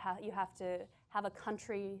 normally you have to have a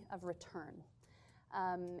country of return.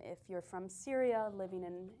 If you're from Syria living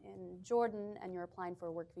in Jordan and you're applying for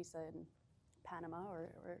a work visa in Panama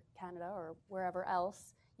or Canada or wherever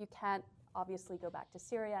else, you can't obviously go back to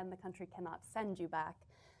Syria and the country cannot send you back.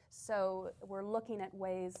 So we're looking at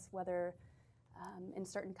ways, whether in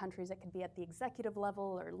certain countries it could be at the executive level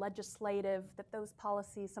or legislative, that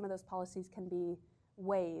some of those policies can be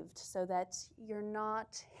waived so that you're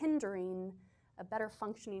not hindering a better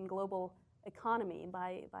functioning global economy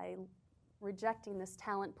by rejecting this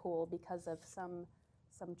talent pool because of some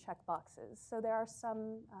check boxes. So there are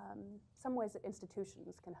some ways that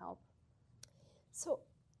institutions can help. So,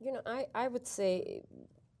 I would say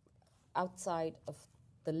outside of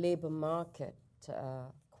the labor market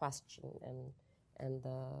question and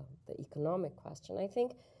the economic question, I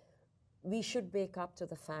think we should wake up to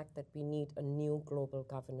the fact that we need a new global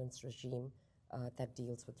governance regime that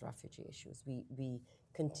deals with refugee issues. We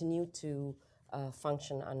continue to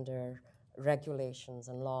function under regulations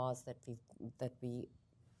and laws that we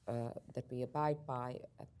abide by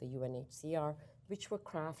at the UNHCR, which were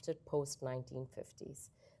crafted post-1950s.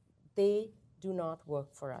 They do not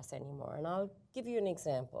work for us anymore. And I'll give you an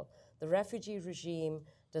example. The refugee regime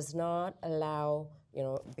does not allow,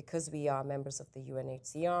 because we are members of the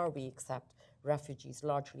UNHCR, we accept refugees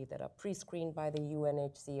largely that are pre-screened by the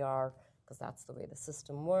UNHCR, because that's the way the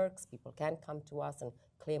system works. People can come to us and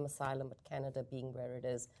claim asylum, but Canada being where it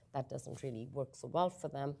is, that doesn't really work so well for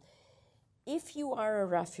them. If you are a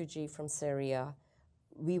refugee from Syria,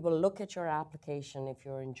 we will look at your application if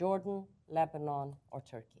you're in Jordan, Lebanon, or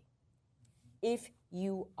Turkey. If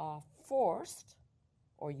you are forced,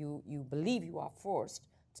 or you believe you are forced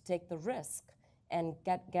to take the risk and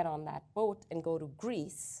get on that boat and go to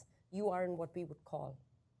Greece, you are in what we would call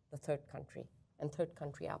the third country. And third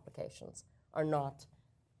country applications are not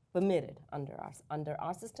permitted under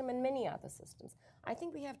our system and many other systems. I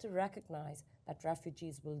think we have to recognize that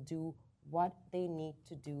refugees will do what they need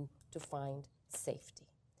to do to find safety.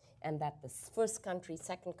 And that this first country,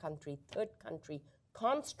 second country, third country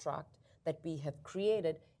construct that we have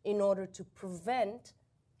created in order to prevent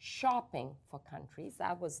shopping for countries,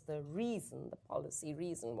 that was the reason, the policy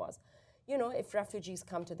reason was, if refugees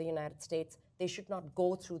come to the United States, they should not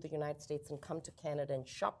go through the United States and come to Canada and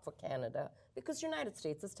shop for Canada, because the United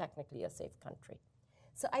States is technically a safe country.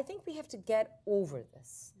 So I think we have to get over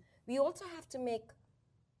this. We also have to make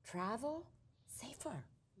travel safer.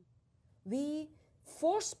 We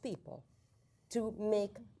force people to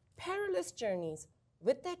make perilous journeys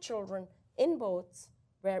with their children in boats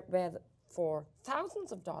where for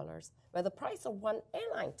thousands of dollars, where the price of one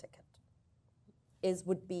airline ticket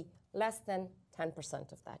would be less than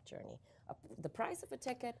 10% of that journey. The price of a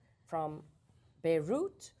ticket from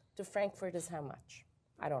Beirut to Frankfurt is how much?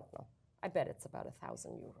 I don't know. I bet it's about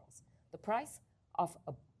 €1,000. The price of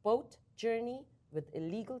a boat journey with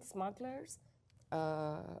illegal smugglers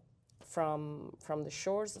from the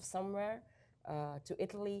shores of somewhere to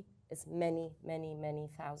Italy is many, many, many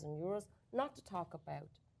 €1,000, not to talk about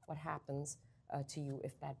what happens to you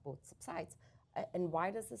if that boat subsides. And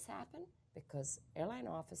why does this happen? Because airline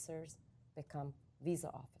officers become visa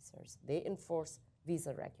officers. They enforce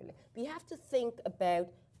visa regulations. We have to think about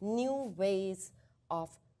new ways of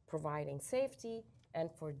providing safety and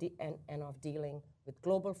of dealing with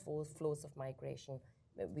global flows of migration.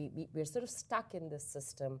 We're sort of stuck in this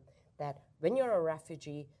system that when you're a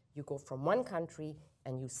refugee, you go from one country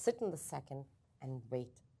and you sit in the second and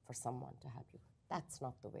wait for someone to help you. That's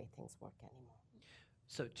not the way things work anymore.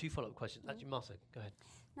 So 2 follow-up questions. Actually, Marta, go ahead.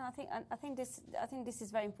 No, I think this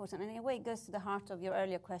is very important, and in a way it goes to the heart of your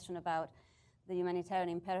earlier question about the humanitarian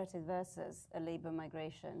imperative versus a labour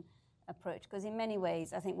migration approach. Because in many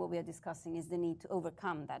ways, I think what we are discussing is the need to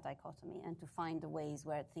overcome that dichotomy and to find the ways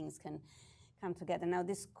where things can come together. Now,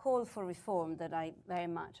 this call for reform that I very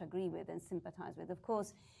much agree with and sympathise with, of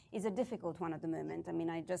course, is a difficult one at the moment. I mean,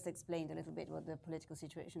 I just explained a little bit what the political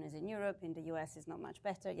situation is in Europe. In the US, it's not much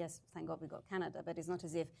better. Yes, thank God we got Canada, but it's not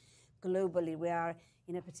as if globally we are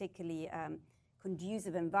in a particularly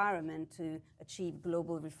conducive environment to achieve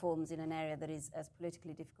global reforms in an area that is as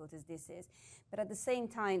politically difficult as this is. But at the same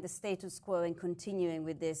time, the status quo and continuing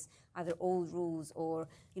with this either old rules or,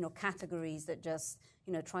 categories that just,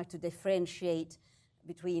 try to differentiate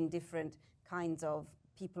between different kinds of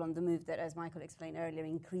people on the move that, as Michael explained earlier,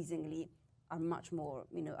 increasingly are much more,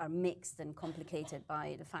 are mixed and complicated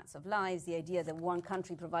by the facts of lives, the idea that one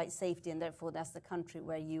country provides safety and therefore that's the country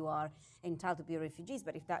where you are entitled to be refugees.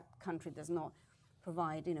 But if that country does not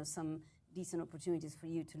provide, some decent opportunities for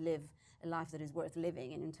you to live a life that is worth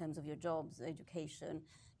living, and in terms of your jobs, education,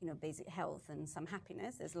 basic health and some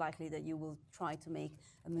happiness, it's likely that you will try to make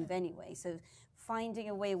a move anyway. So finding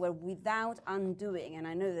a way where without undoing, and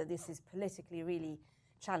I know that this is politically really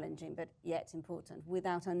challenging, but yet important,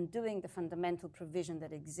 without undoing the fundamental provision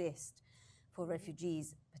that exists for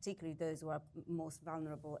refugees, particularly those who are most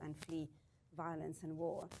vulnerable and flee violence and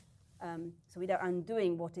war. So without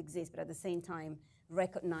undoing what exists, but at the same time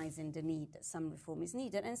recognizing the need that some reform is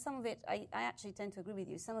needed. And some of it, I actually tend to agree with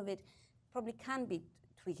you, some of it probably can be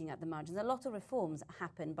tweaking at the margins. A lot of reforms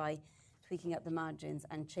happen by tweaking at the margins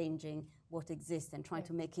and changing what exists and trying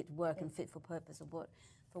to make it work and fit for purpose of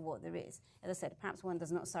what there is. As I said, perhaps one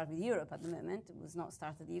does not start with Europe at the moment. It was not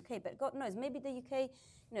started with the UK, but God knows, maybe the UK,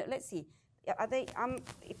 let's see. Are they,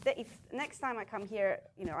 if next time I come here,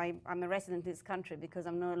 I'm a resident of this country because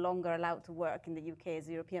I'm no longer allowed to work in the UK as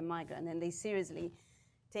a European migrant, and they seriously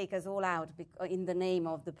take us all out in the name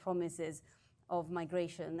of the promises of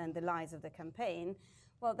migration and the lies of the campaign,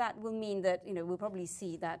 well, that will mean that, we'll probably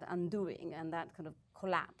see that undoing and that kind of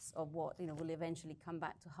collapse of what, will eventually come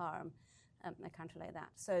back to harm a country like that.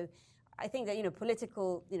 So I think that,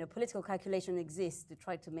 political calculation exists to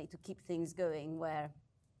try to keep things going where,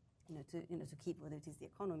 to keep, whether it is the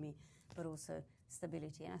economy, but also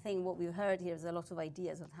stability. And I think what we've heard here is a lot of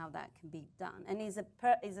ideas of how that can be done. And is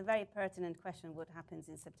a very pertinent question what happens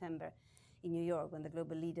in September in New York when the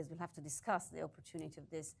global leaders will have to discuss the opportunity of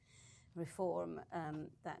this reform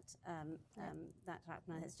that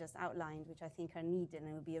Ratna has just outlined, which I think are needed,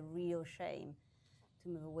 and it would be a real shame to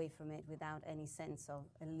move away from it without any sense of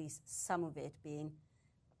at least some of it being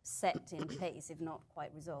set in place, if not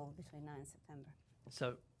quite resolved, between now and September.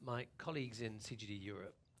 So my colleagues in CGD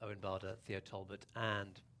Europe, Owen Barder, Theo Talbot,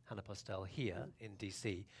 and Hannah Postel here in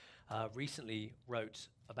DC, recently wrote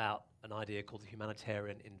about an idea called the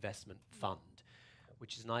Humanitarian Investment Fund,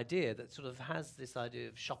 which is an idea that sort of has this idea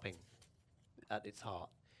of shopping at its heart.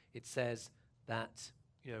 It says that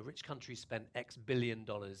rich countries spend X billion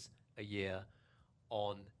dollars a year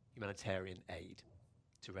on humanitarian aid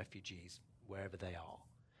to refugees wherever they are.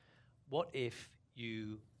 What if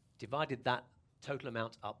you divided that total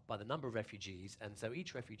amount up by the number of refugees, and so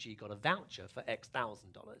each refugee got a voucher for X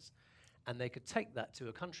 $1,000, and they could take that to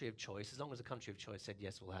a country of choice, as long as the country of choice said,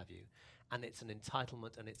 yes, we'll have you, and it's an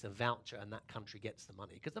entitlement and it's a voucher, and that country gets the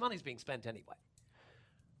money, because the money's being spent anyway.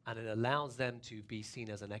 And it allows them to be seen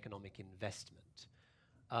as an economic investment.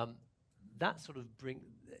 That sort of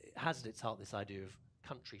has at its heart this idea of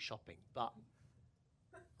country shopping, but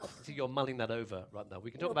so you're mulling that over right now. We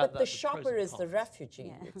can talk about that. But the shopper is the refugee.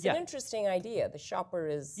 Yeah. It's an interesting idea. The shopper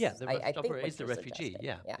is the shopper is the refugee.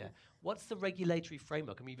 Yeah. What's the regulatory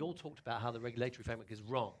framework? I mean, you've all talked about how the regulatory framework is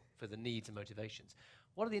wrong for the needs and motivations.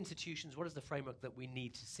 what are the institutions, what is the framework that we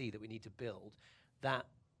need to see, that we need to build, that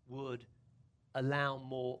would allow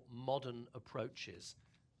more modern approaches,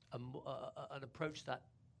 an approach that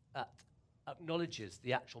acknowledges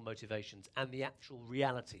the actual motivations and the actual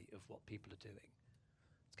reality of what people are doing?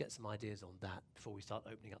 Let's get some ideas on that before we start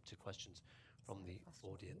opening up to questions from the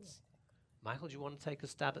audience. Michael, do you want to take a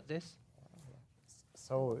stab at this?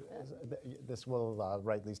 So this will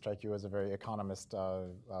rightly strike you as a very economist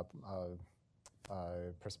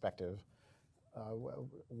perspective.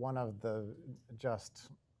 One of the just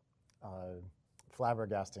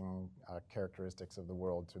flabbergasting characteristics of the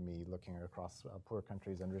world to me, looking across poor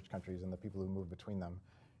countries and rich countries and the people who move between them,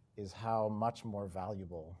 is how much more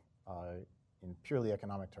valuable, in purely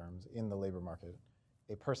economic terms, in the labor market,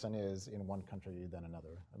 a person is in one country than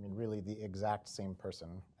another. I mean, really the exact same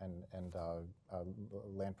person, and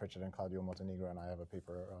Lan Pritchett and Claudio Montenegro and I have a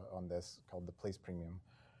paper on this called The Place Premium.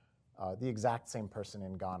 The exact same person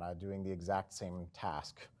in Ghana doing the exact same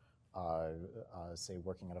task, say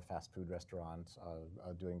working at a fast food restaurant,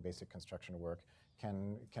 doing basic construction work,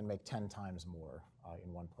 can make 10 times more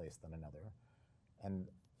in one place than another. And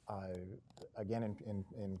again,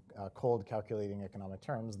 in cold calculating economic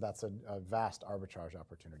terms, that's a vast arbitrage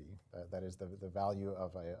opportunity. That is, the value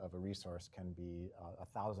of a resource can be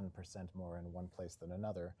 1,000% more in one place than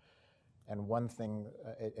another. And one thing,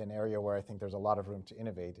 an area where I think there's a lot of room to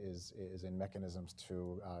innovate is in mechanisms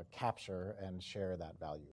to capture and share that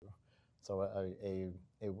value. So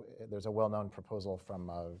there's a well-known proposal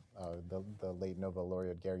from the late Nobel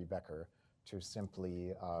laureate Gary Becker to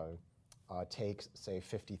simply take, say,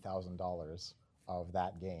 $50,000 of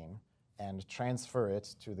that gain and transfer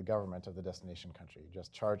it to the government of the destination country.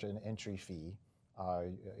 Just charge an entry fee.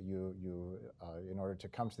 In order to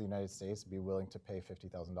come to the United States, be willing to pay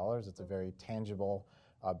 $50,000. It's a very tangible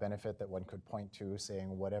benefit that one could point to,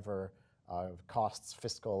 saying whatever costs,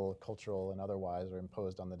 fiscal, cultural, and otherwise, are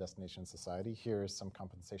imposed on the destination society, here is some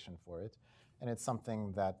compensation for it. And it's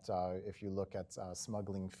something that, if you look at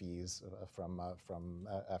smuggling fees from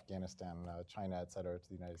Afghanistan, China, et cetera, to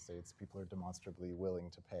the United States, people are demonstrably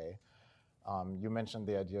willing to pay. You mentioned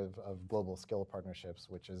the idea of global skill partnerships,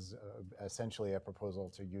 which is essentially a proposal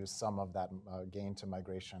to use some of that gain to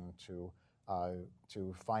migration to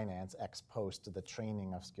finance ex post the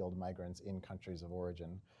training of skilled migrants in countries of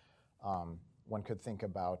origin. One could think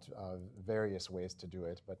about various ways to do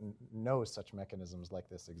it, but no such mechanisms like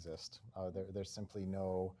this exist. There's simply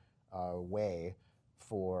no way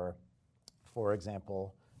for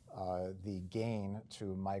example, the gain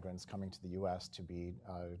to migrants coming to the US to be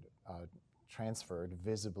transferred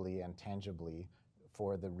visibly and tangibly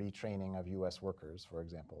for the retraining of US workers, for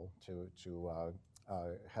example, to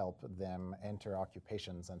help them enter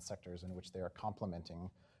occupations and sectors in which they are complementing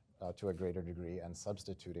to a greater degree and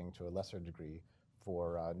substituting to a lesser degree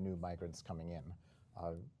for new migrants coming in.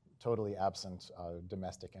 Totally absent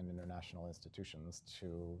domestic and international institutions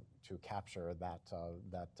to capture that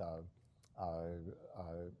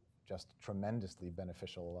just tremendously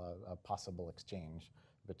beneficial possible exchange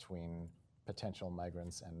between potential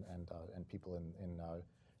migrants and people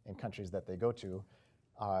in countries that they go to.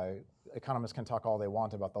 Economists can talk all they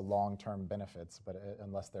want about the long-term benefits, but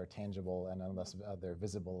unless they're tangible and unless they're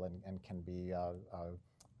visible and can be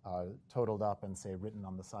totaled up and, say, written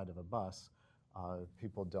on the side of a bus,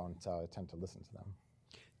 people don't tend to listen to them.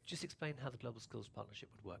 Just explain how the Global Skills Partnership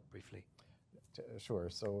would work briefly. Sure.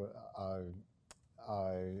 So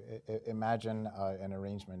imagine an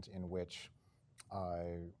arrangement in which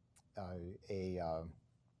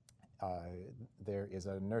there is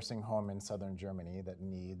a nursing home in southern Germany that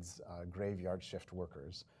needs graveyard shift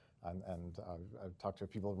workers. And I've talked to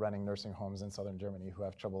people running nursing homes in southern Germany who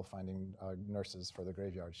have trouble finding nurses for the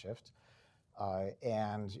graveyard shift.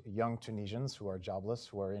 And young Tunisians who are jobless,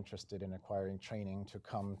 who are interested in acquiring training to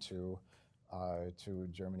come to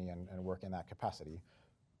Germany and work in that capacity.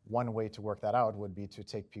 One way to work that out would be to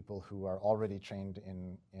take people who are already trained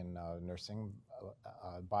in nursing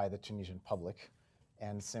by the Tunisian public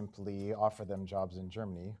and simply offer them jobs in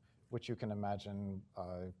Germany, which you can imagine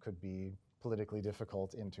could be politically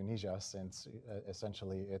difficult in Tunisia, since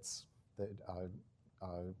essentially it's the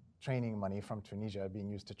training money from Tunisia being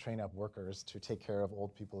used to train up workers to take care of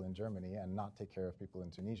old people in Germany and not take care of people in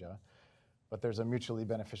Tunisia. But there's a mutually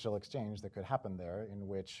beneficial exchange that could happen there in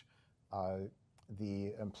which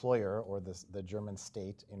the employer or the German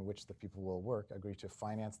state in which the people will work agree to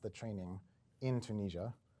finance the training in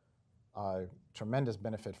Tunisia. Tremendous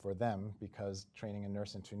benefit for them, because training a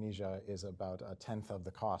nurse in Tunisia is about 1/10 of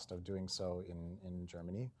the cost of doing so in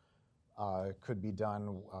Germany. Could be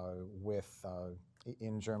done with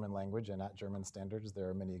in German language and at German standards. There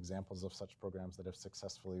are many examples of such programs that have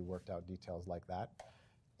successfully worked out details like that,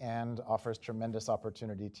 and offers tremendous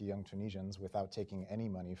opportunity to young Tunisians without taking any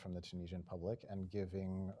money from the Tunisian public and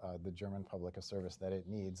giving the German public a service that it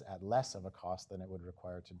needs at less of a cost than it would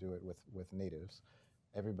require to do it with natives.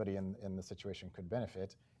 Everybody in the situation could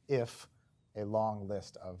benefit if a long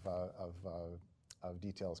list of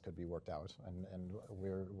details could be worked out. And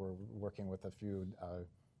we're working with a few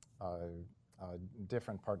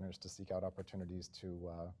different partners to seek out opportunities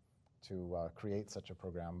to create such a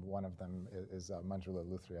program. One of them is Manjula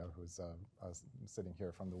Luthria, who's sitting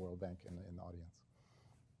here from the World Bank in the audience.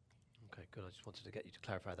 Okay, good. I just wanted to get you to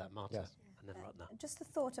clarify that, Marta. Yes. And then Ratna. Just a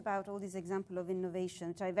thought about all these examples of innovation,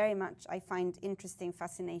 which I find interesting,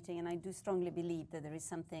 fascinating, and I do strongly believe that there is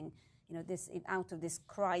something, out of this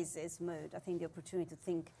crisis mode. I think the opportunity to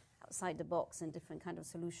think outside the box and different kind of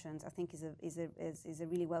solutions, I think is a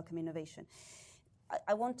really welcome innovation.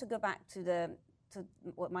 I want to go back to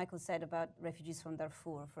what Michael said about refugees from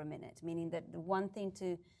Darfur for a minute, meaning that the one thing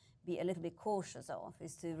to be a little bit cautious of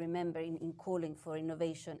is to remember in calling for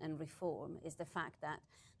innovation and reform is the fact that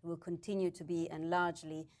will continue to be, and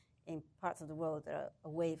largely in parts of the world that are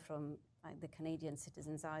away from the Canadian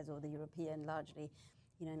citizens' eyes or the European, largely,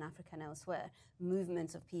 in Africa and elsewhere,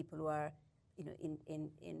 movements of people who are,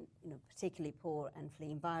 particularly poor and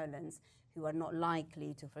fleeing violence, who are not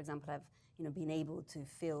likely to, for example, have, been able to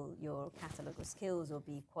fill your catalogue of skills or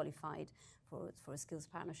be qualified for a skills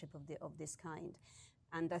partnership of this kind.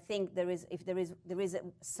 And I think there is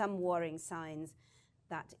some worrying signs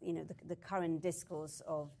that the current discourse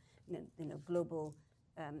of global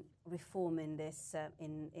reform in this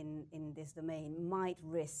domain might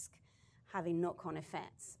risk having knock-on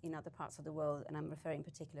effects in other parts of the world, and I'm referring in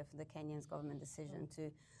particular to the Kenyan government decision to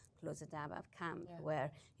close the Dadaab camp, where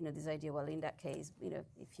this idea, well, in that case,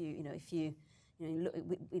 if you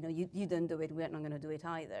don't do it, we're not going to do it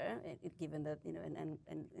either. Given that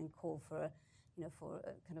and call for for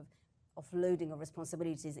a kind of offloading of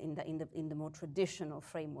responsibilities in the more traditional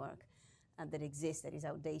framework that exists, that is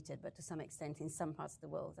outdated, but to some extent in some parts of the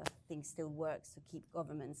world, I think still works to keep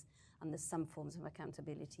governments under some forms of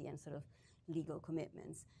accountability and sort of legal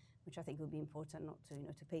commitments, which I think would be important not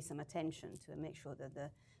to pay some attention to and make sure that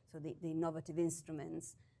the innovative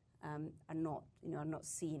instruments are not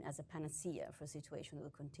seen as a panacea for a situation that will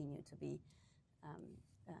continue to be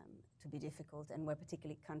difficult, and where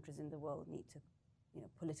particularly countries in the world need to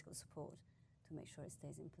political support to make sure it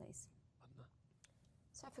stays in place.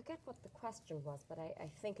 So I forget what the question was, but I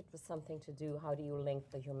think it was something to do, how do you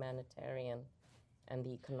link the humanitarian and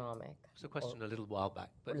the economic? It was a question a little while back,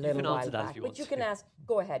 but you can answer that if you want to. But you can ask,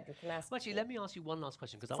 go ahead, you can ask. Well, actually, let me ask you one last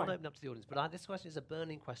question, because I want to open up to the audience, but this question is a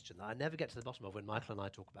burning question that I never get to the bottom of when Michael and I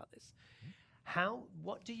talk about this.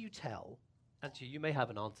 What do you tell, actually you may have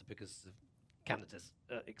an answer because of Canada's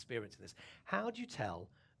experience in this, how do you tell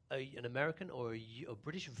an American or a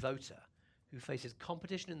British voter who faces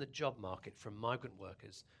competition in the job market from migrant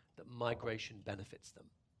workers that migration benefits them?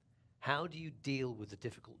 How do you deal with the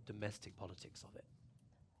difficult domestic politics of it?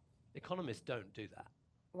 Economists don't do that.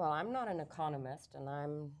 Well, I'm not an economist, and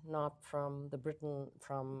I'm not from the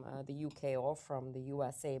UK or from the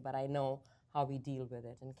USA, but I know how we deal with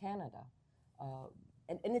it in Canada.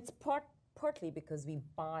 And it's partly because we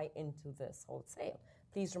buy into this wholesale.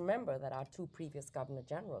 Please remember that our two previous governor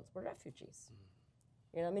generals were refugees.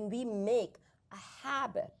 We make a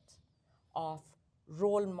habit of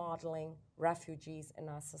role modeling refugees in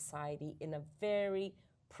our society in a very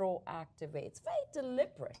proactive way. It's very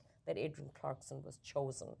deliberate that Adrienne Clarkson was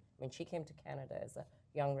chosen when she came to Canada as a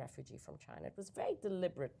young refugee from China. It was very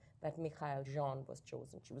deliberate that Michaëlle Jean was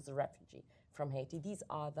chosen. She was a refugee from Haiti. These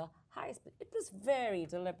are the highest. It was very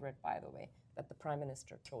deliberate, by the way, that the Prime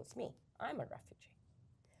Minister chose me. I'm a refugee.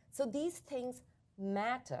 So these things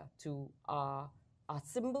matter to our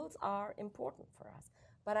symbols are important for us.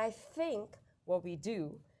 But I think what we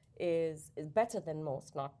do is better than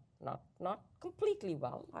most, not completely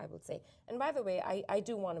well, I would say. And by the way, I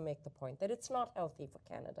do want to make the point that it's not healthy for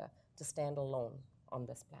Canada to stand alone on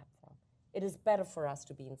this platform. It is better for us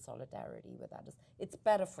to be in solidarity with others. It's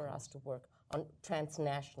better for us to work on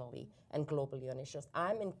transnationally and globally on issues.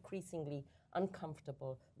 I'm increasingly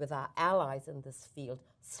uncomfortable with our allies in this field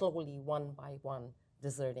slowly, one by one,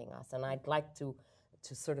 deserting us. And I'd like to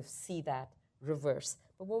sort of see that reverse.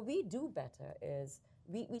 But what we do better is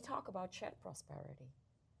we talk about shared prosperity.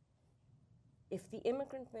 If the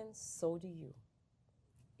immigrant wins, so do you.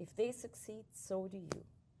 If they succeed, so do you.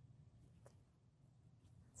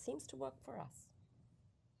 Seems to work for us.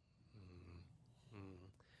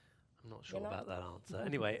 I'm not sure about that answer.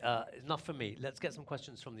 Anyway, enough from me. Let's get some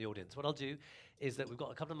questions from the audience. What I'll do is that we've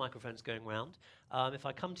got a couple of microphones going around. If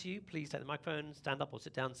I come to you, please take the microphone, stand up or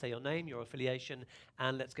sit down, say your name, your affiliation,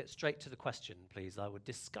 and let's get straight to the question, please. I would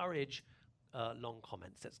discourage long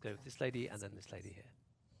comments. Let's go with this lady and then this lady here.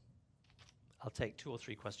 I'll take 2 or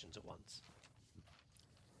 3 questions at once.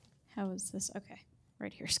 How is this? Okay,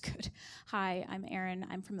 right here is good. Hi, I'm Erin.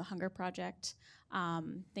 I'm from the Hunger Project.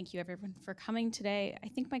 Thank you everyone for coming today. I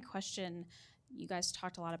think my question, you guys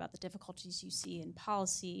talked a lot about the difficulties you see in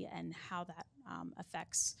policy and how that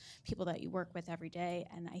affects people that you work with every day.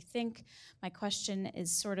 And I think my question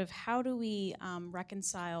is sort of how do we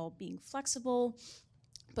reconcile being flexible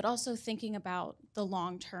but also thinking about the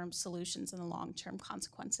long-term solutions and the long-term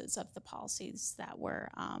consequences of the policies that we're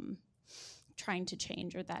trying to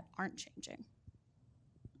change or that aren't changing.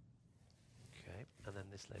 Okay, and then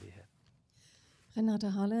this lady here. Renata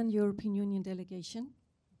Harlan, European Union delegation.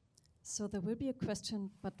 So there will be a question,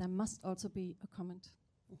 but there must also be a comment,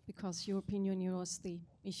 because European Union was the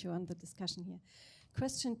issue and the discussion here.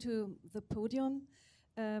 Question to the podium.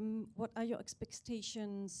 What are your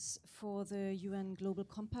expectations for the UN Global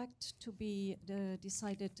Compact to be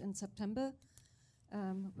decided in September,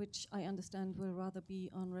 which I understand will rather be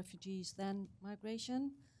on refugees than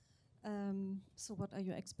migration? So what are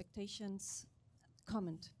your expectations?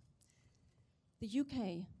 Comment. The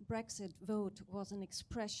UK Brexit vote was an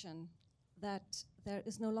expression that there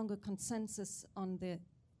is no longer consensus on the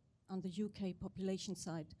UK population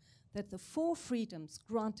side, that the 4 freedoms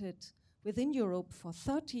granted within Europe for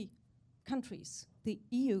 30 countries, the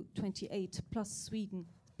EU 28 plus Sweden,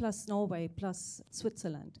 plus Norway, plus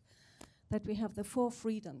Switzerland, that we have the 4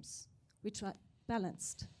 freedoms which are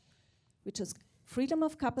balanced, which is freedom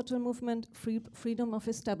of capital movement, freedom of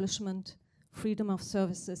establishment, freedom of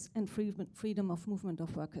services, and freedom of movement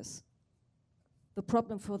of workers. The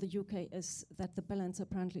problem for the UK is that the balance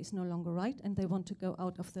apparently is no longer right, and they want to go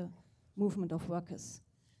out of the movement of workers.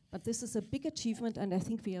 But this is a big achievement, and I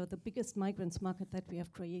think we are the biggest migrants market that we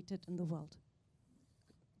have created in the world,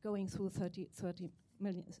 going through 30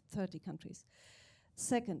 countries.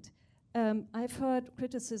 Second, I've heard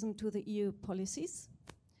criticism to the EU policies.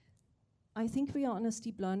 I think we are on a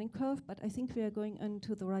steep learning curve, but I think we are going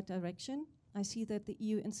into the right direction. I see that the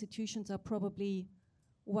EU institutions are probably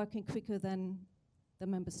working quicker than the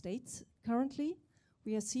member states currently.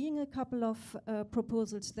 We are seeing a couple of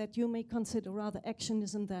proposals that you may consider rather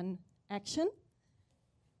actionism than action.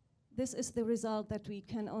 This is the result that we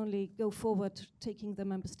can only go forward taking the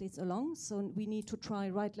member states along. So we need to try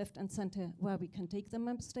right, left, and center where we can take the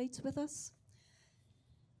member states with us.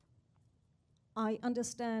 I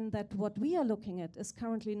understand that what we are looking at is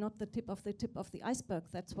currently not the tip of the iceberg.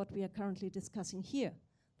 That's what we are currently discussing here,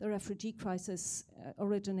 the refugee crisis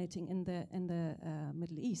originating in the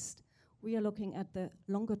Middle East. We are looking at the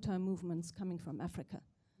longer-term movements coming from Africa.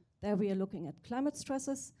 There we are looking at climate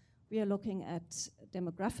stresses, we are looking at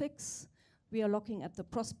demographics, we are looking at the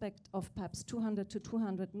prospect of perhaps 200 to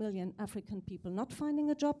 200 million African people not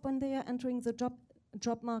finding a job when they are entering the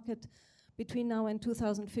job market between now and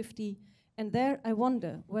 2050. And there I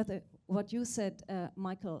wonder whether what you said,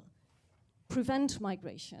 Michael, prevent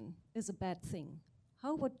migration is a bad thing.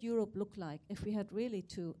 How would Europe look like if we had really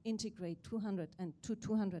to integrate 200 to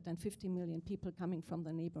 250 million people coming from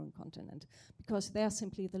the neighboring continent? Because there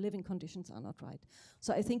simply the living conditions are not right.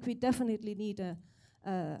 So I think we definitely need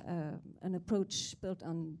an approach built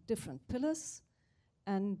on different pillars.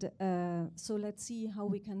 And so let's see how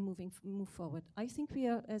we can move forward. I think we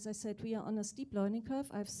are, as I said, we are on a steep learning curve.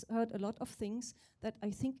 I've heard a lot of things that I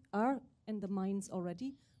think are in the minds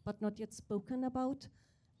already, but not yet spoken about.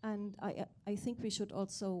 And I think we should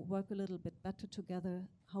also work a little bit better together,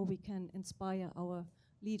 how we can inspire our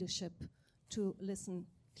leadership to listen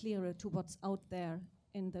clearer to what's out there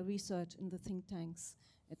in the research, in the think tanks,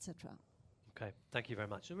 etc. Okay, thank you very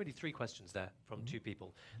much. So really 3 questions there from 2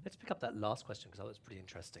 people. Let's pick up that last question because that was pretty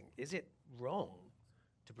interesting. Is it wrong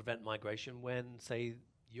to prevent migration when, say,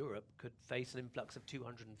 Europe could face an influx of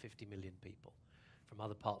 250 million people from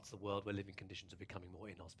other parts of the world where living conditions are becoming more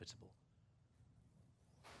inhospitable?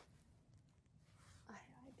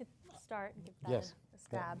 I could start and give that Yes. a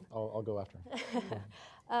stab. Yeah, I'll go after.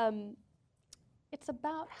 It's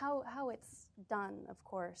about how it's done, of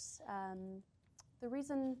course. The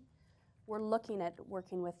reason we're looking at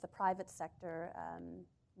working with the private sector,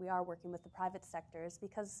 we are working with the private sector, is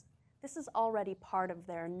because this is already part of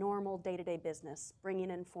their normal day-to-day business, bringing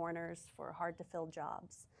in foreigners for hard-to-fill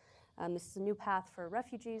jobs. This is a new path for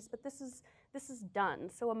refugees, but this is done.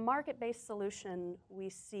 So a market-based solution we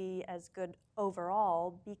see as good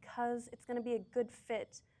overall because it's going to be a good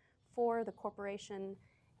fit for the corporation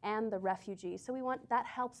and the refugee. So that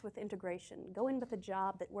helps with integration. Go in with a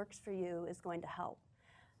job that works for you is going to help.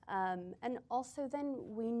 And also then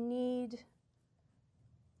we need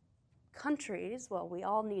countries, well, we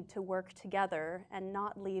all need to work together and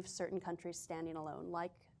not leave certain countries standing alone,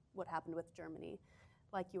 like what happened with Germany,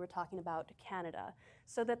 like you were talking about Canada,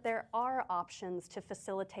 so that there are options to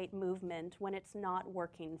facilitate movement when it's not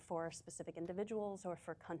working for specific individuals or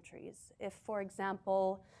for countries. If, for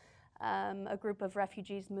example, a group of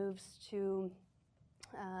refugees moves to,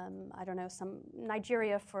 I don't know,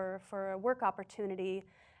 Nigeria for a work opportunity,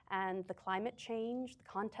 and the climate changed, the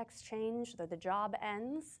context changed, or the job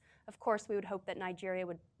ends, of course we would hope that Nigeria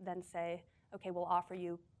would then say, okay, we'll offer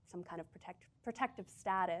you some kind of protective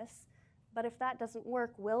status. But if that doesn't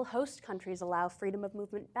work, will host countries allow freedom of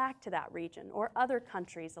movement back to that region, or other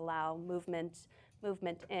countries allow movement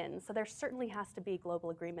in? So there certainly has to be global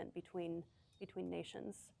agreement between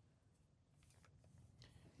nations.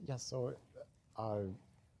 Yeah, so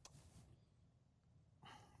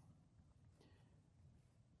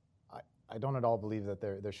I don't at all believe that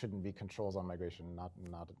there shouldn't be controls on migration, not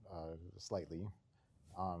slightly.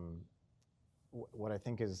 What I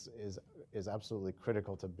think is absolutely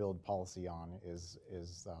critical to build policy on is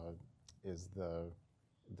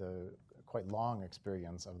the quite long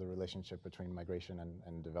experience of the relationship between migration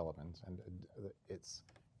and development, and it's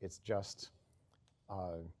just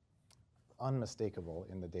unmistakable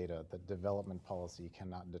in the data that development policy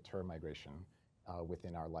cannot deter migration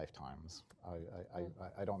within our lifetimes.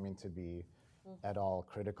 I don't mean to be at all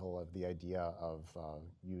critical of the idea of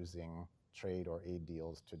using trade or aid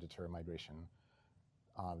deals to deter migration.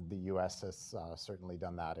 The US has certainly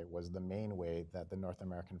done that. It was the main way that the North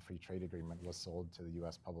American Free Trade Agreement was sold to the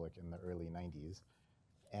US public in the early 90s.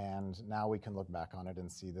 And now we can look back on it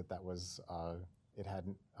and see that it had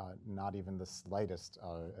not even the slightest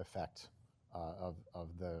effect of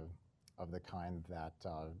the kind that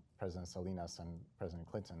President Salinas and President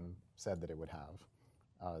Clinton said that it would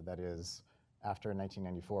have. That is, after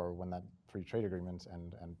 1994, when that free trade agreement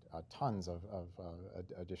and tons of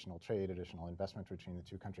additional trade, additional investment between the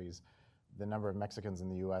two countries, the number of Mexicans in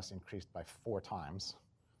the US increased by 4 times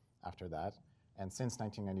after that. And since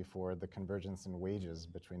 1994, the convergence in wages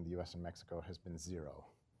between the US and Mexico has been 0.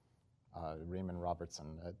 Raymond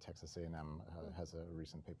Robertson at Texas A&M has a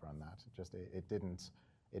recent paper on that. Just it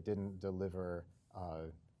didn't deliver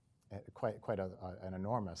quite an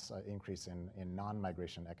enormous increase in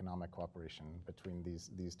non-migration economic cooperation between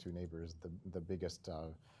these two neighbors. The biggest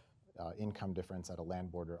income difference at a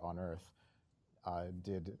land border on Earth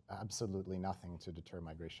did absolutely nothing to deter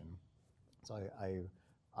migration. So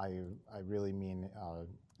I really mean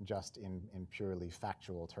just in purely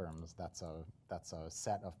factual terms. That's a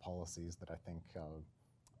set of policies that I think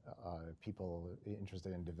people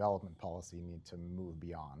interested in development policy need to move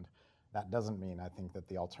beyond. That doesn't mean I think that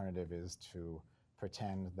the alternative is to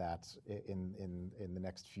pretend that in the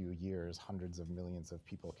next few years hundreds of millions of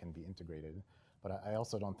people can be integrated. But I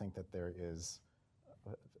also don't think that there is,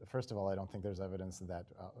 first of all, I don't think there's evidence that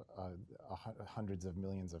hundreds of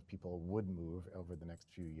millions of people would move over the next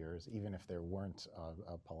few years, even if there weren't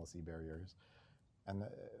policy barriers. And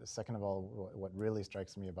second of all, what really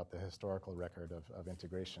strikes me about the historical record of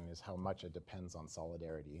integration is how much it depends on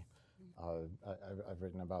solidarity. I've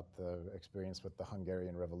written about the experience with the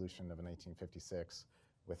Hungarian Revolution of 1956,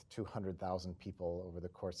 with 200,000 people over the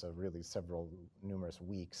course of really numerous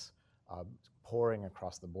weeks pouring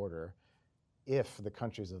across the border. If the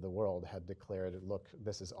countries of the world had declared, look,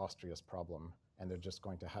 this is Austria's problem, and they're just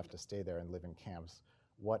going to have to stay there and live in camps,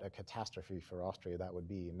 what a catastrophe for Austria that would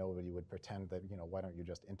be. Nobody would pretend that, why don't you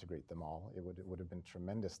just integrate them all? It would have been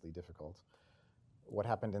tremendously difficult. What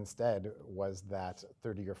happened instead was that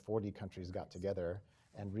 30 or 40 countries got together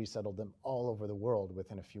and resettled them all over the world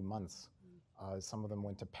within a few months. Some of them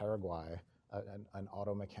went to Paraguay. An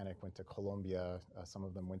auto mechanic went to Colombia. Some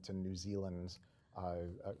of them went to New Zealand.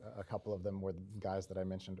 A couple of them were the guys that I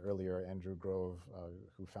mentioned earlier, Andrew Grove,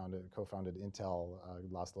 who co-founded Intel,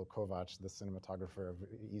 Laszlo Kovacs, the cinematographer of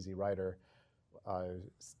Easy Rider,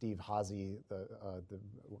 Steve Hazy, the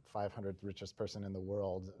 500th richest person in the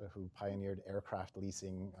world, who pioneered aircraft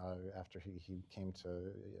leasing after he came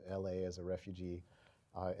to LA as a refugee,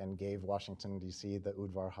 and gave Washington, D.C. the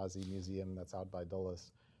Udvar Hazy Museum that's out by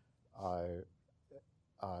Dulles.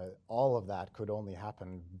 All of that could only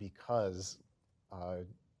happen because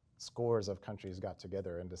scores of countries got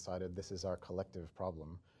together and decided this is our collective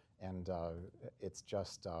problem, and it's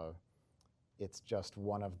just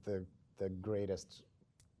one of the greatest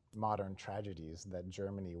modern tragedies that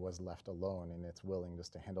Germany was left alone in its willingness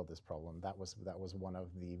to handle this problem. That was one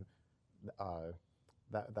of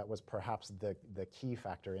that was perhaps the key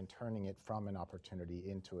factor in turning it from an opportunity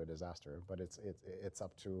into a disaster. But it's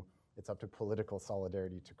up to political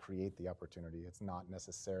solidarity to create the opportunity. It's not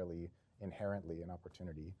necessarily inherently an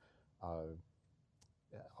opportunity.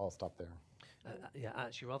 I'll stop there. Yeah,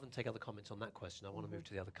 actually, rather than take other comments on that question, I want to move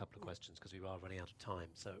to the other couple of questions because we are running out of time.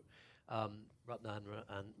 So, Ratna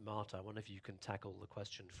and Marta, I wonder if you can tackle the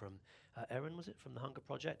question from Erin, was it, from the Hunger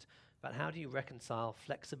Project, about how do you reconcile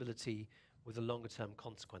flexibility with the longer-term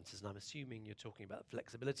consequences? And I'm assuming you're talking about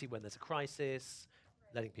flexibility when there's a crisis,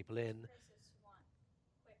 letting people in.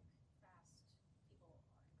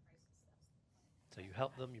 So you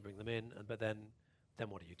help them, you bring them in, but then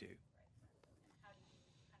what do you do? How do you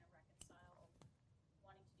kind of reconcile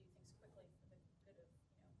wanting to do things quickly for the good of,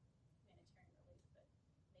 humanitarian relief,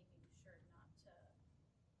 but making sure not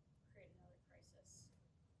to create another crisis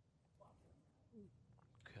while doing that?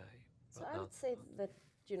 Okay. So I would say that,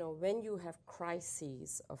 when you have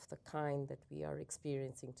crises of the kind that we are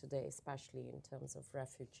experiencing today, especially in terms of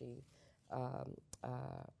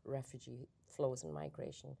refugee flows and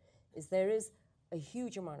migration, there is a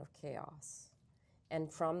huge amount of chaos. And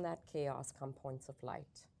from that chaos come points of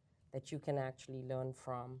light that you can actually learn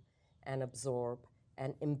from and absorb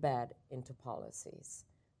and embed into policies.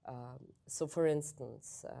 So for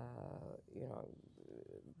instance,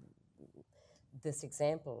 this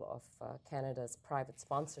example of Canada's private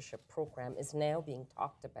sponsorship program is now being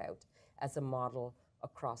talked about as a model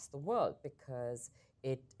across the world because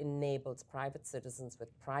it enables private citizens with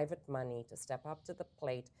private money to step up to the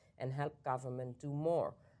plate and help government do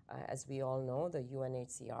more. As we all know, the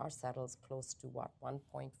UNHCR settles close to,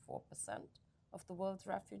 1.4% of the world's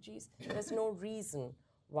refugees. There's no reason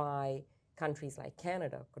why countries like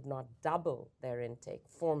Canada could not double their intake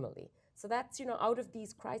formally. So that's, out of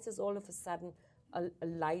these crises, all of a sudden, a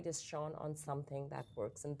light is shone on something that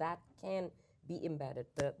works, and that can be embedded.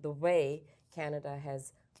 The way Canada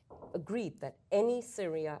has agreed that any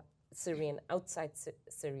Syrian outside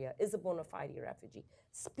Syria is a bona fide refugee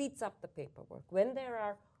speeds up the paperwork. When there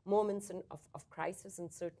are moments of crisis in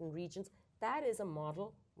certain regions, that is a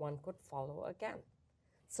model one could follow again.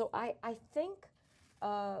 So I think,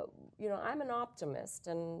 I'm an optimist,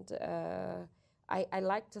 and I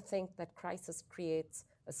like to think that crisis creates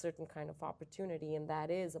a certain kind of opportunity, and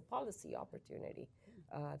that is a policy opportunity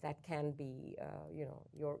that can be,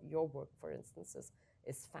 your work, for instance,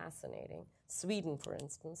 is fascinating. Sweden, for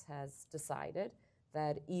instance, has decided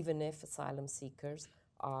that even if asylum seekers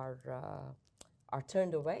are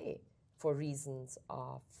turned away for reasons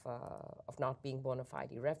of not being bona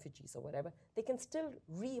fide refugees or whatever, they can still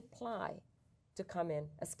reapply to come in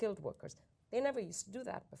as skilled workers. They never used to do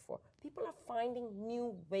that before. People are finding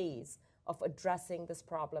new ways of addressing this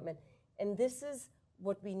problem, and this is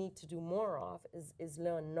what we need to do more of, is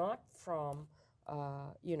learn not from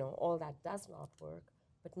all that does not work,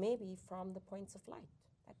 but maybe from the points of light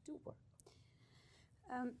that do work.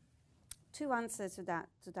 Two answers to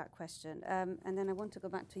that question, and then I want to go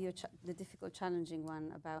back to the difficult, challenging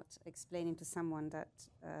one about explaining to someone that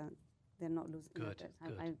they're not losing. Good.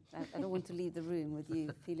 I don't want to leave the room with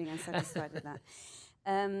you feeling unsatisfied with that.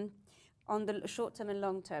 On the short term and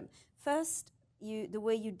long term, first, the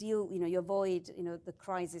way you deal, you avoid, the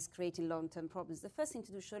crisis creating long-term problems. The first thing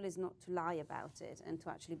to do, surely, is not to lie about it and to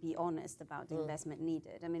actually be honest about the investment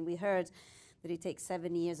needed. I mean, we heard that it takes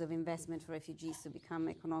 7 years of investment for refugees to become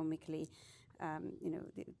economically,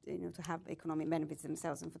 to have economic benefits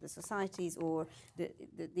themselves and for the societies, or the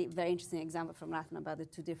very interesting example from Ratna about the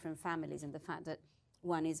two different families and the fact that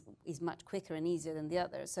one is much quicker and easier than the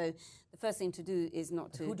other. So the first thing to do is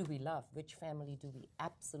not to... Who do we love? Which family do we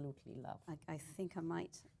absolutely love? I think I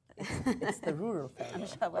might... It's the rural family. I'm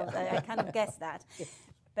sure, well, I kind of guessed that.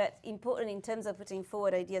 But important in terms of putting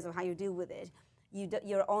forward ideas of how you deal with it,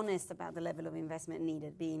 you're honest about the level of investment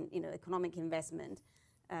needed, being economic investment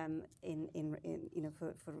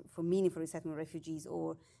for meaningful resettlement of refugees,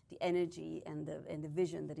 or the energy and the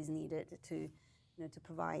vision that is needed to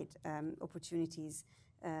provide opportunities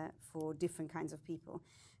for different kinds of people.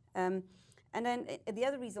 And then the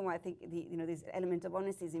other reason why I think this element of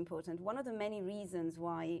honesty is important, one of the many reasons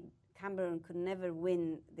why Cameron could never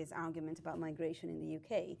win this argument about migration in the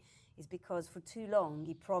UK is because for too long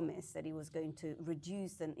he promised that he was going to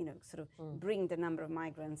reduce and bring the number of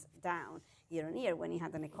migrants down year on year, when he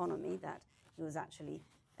had an economy that he was actually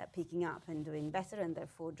picking up and doing better, and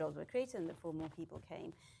therefore jobs were created and therefore more people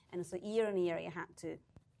came. And so year on year he had to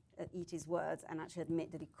eat his words and actually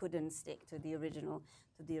admit that he couldn't stick to the original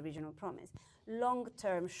promise. Long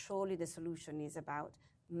term, surely the solution is about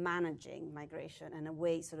managing migration and a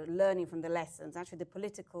way, learning from the lessons, actually the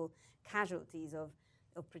political casualties of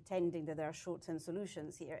of pretending that there are short-term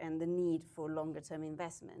solutions here and the need for longer-term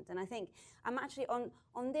investment. And I think I'm actually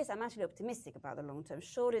on this, I'm actually optimistic about the long term.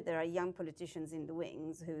 Surely there are young politicians in the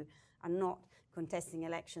wings who are not contesting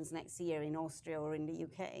elections next year in Austria or in the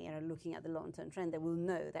UK and are looking at the long-term trend. They will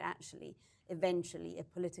know that actually eventually a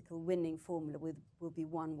political winning formula will be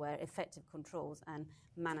one where effective controls and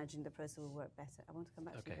managing the process will work better. I want to come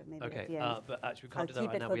back to you maybe at the end. But actually we can't do that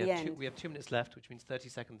right now. We have 2 minutes left, which means 30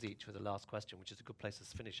 seconds each for the last question, which is a good place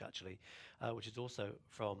to finish actually, which is also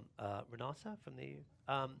from Renata from the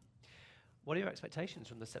what are your expectations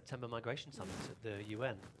from the September Migration Summit at the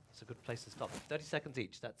UN? It's a good place to stop. 30 seconds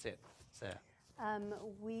each, that's it. Sayre.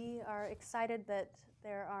 We are excited that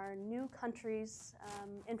there are new countries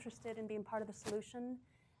interested in being part of the solution,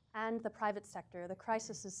 and the private sector. The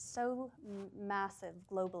crisis is so massive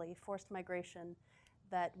globally, forced migration,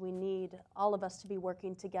 that we need all of us to be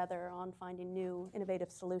working together on finding new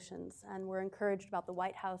innovative solutions. And we're encouraged about the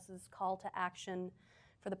White House's call to action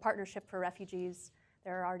for the Partnership for Refugees.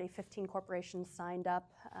 There are already 15 corporations signed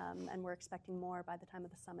up, and we're expecting more by the time of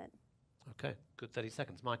the summit. Okay, good 30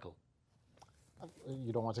 seconds. Michael.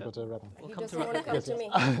 You don't want to go to Ratna? He doesn't want to come to me.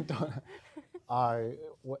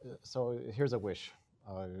 So here's a wish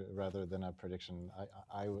rather than a prediction.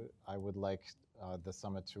 I would like the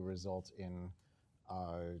summit to result in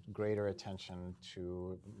greater attention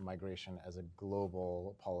to migration as a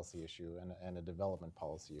global policy issue and a development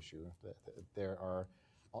policy issue.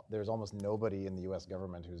 There's almost nobody in the US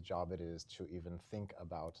government whose job it is to even think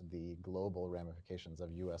about the global ramifications of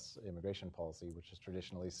US immigration policy, which is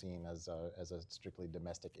traditionally seen as a strictly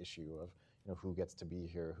domestic issue of who gets to be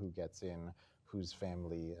here, who gets in, whose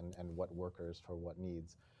family, and what workers for what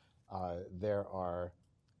needs. The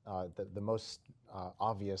most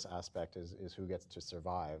obvious aspect is who gets to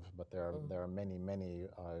survive, but there are many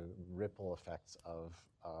ripple effects of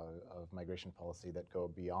migration policy that go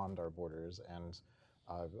beyond our borders, and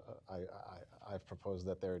I've proposed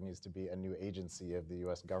that there needs to be a new agency of the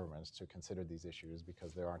US government to consider these issues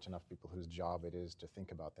because there aren't enough people whose job it is to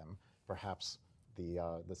think about them. Perhaps the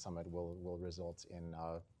summit will result in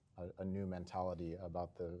a new mentality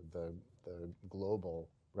about the global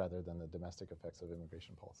rather than the domestic effects of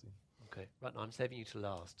immigration policy. Okay, Ratna, I'm saving you to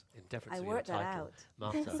last in deference to I your worked that title. out.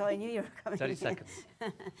 Marta. So I knew you were coming 30 in. seconds.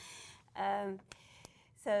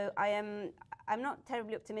 So I'm not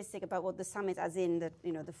terribly optimistic about what the summit, as in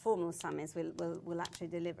the formal summits, will actually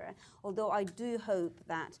deliver. Although I do hope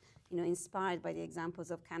that, inspired by the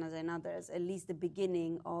examples of Canada and others, at least the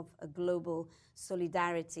beginning of a global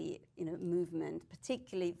solidarity, movement,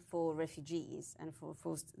 particularly for refugees and for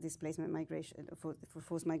forced displacement migration, for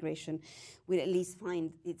forced migration, will at least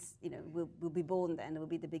find will be born then. It will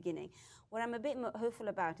be the beginning. What I'm a bit more hopeful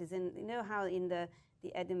about is how in the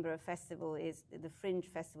Edinburgh Festival the Fringe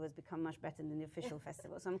Festival has become much better than the official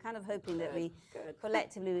festival. So I'm kind of hoping that we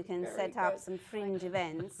collectively can set up some fringe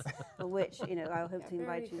events for which, I hope to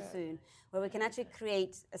invite you soon, where we can actually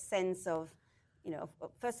create a sense of,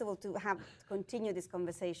 first of all, to continue this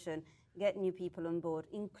conversation, get new people on board,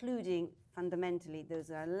 including fundamentally those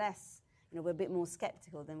who are less, we're a bit more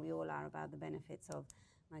skeptical than we all are about the benefits of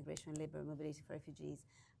migration and labour mobility for refugees,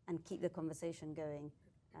 and keep the conversation going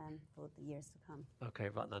for the years to come. Okay,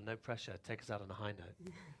 Ratna, no pressure. Take us out on a high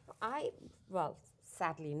note. Well,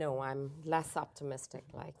 sadly, no, I'm less optimistic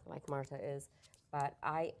like Marta is, but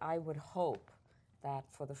I would hope that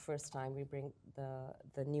for the first time we bring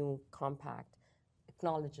the new compact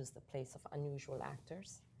acknowledges the place of unusual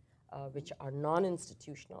actors, which are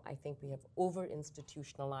non-institutional. I think we have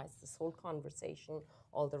over-institutionalized this whole conversation.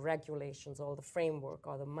 All the regulations, all the framework,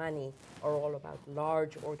 all the money are all about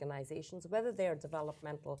large organizations, whether they are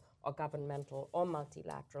developmental or governmental or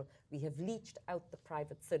multilateral. We have leached out the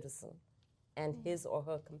private citizen and his or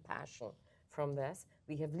her compassion from this.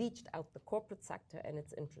 We have leached out the corporate sector and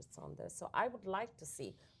its interests on this. So I would like to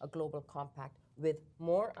see a global compact with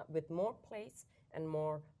more place and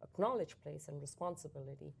more acknowledged place and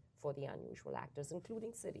responsibility for the unusual actors,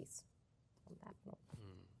 including cities. On that note.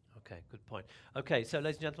 Okay, good point. Okay, so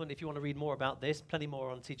ladies and gentlemen, if you want to read more about this, plenty more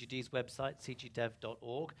on CGD's website,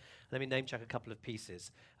 cgdev.org. Let me name check a couple of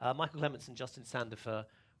pieces. Michael Clemens and Justin Sandifer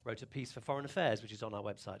wrote a piece for Foreign Affairs, which is on our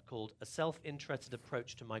website, called A Self-Interested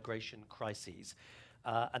Approach to Migration Crises.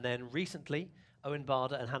 And then recently, Owen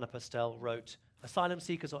Barder and Hannah Postel wrote Asylum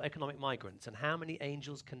Seekers or Economic Migrants, and How Many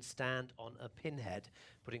Angels Can Stand on a Pinhead,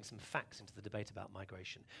 putting some facts into the debate about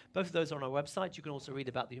migration. Both of those are on our website. You can also read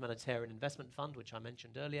about the Humanitarian Investment Fund, which I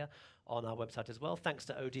mentioned earlier, on our website as well. Thanks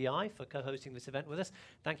to ODI for co-hosting this event with us.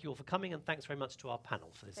 Thank you all for coming, and thanks very much to our panel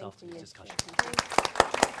for this afternoon's discussion.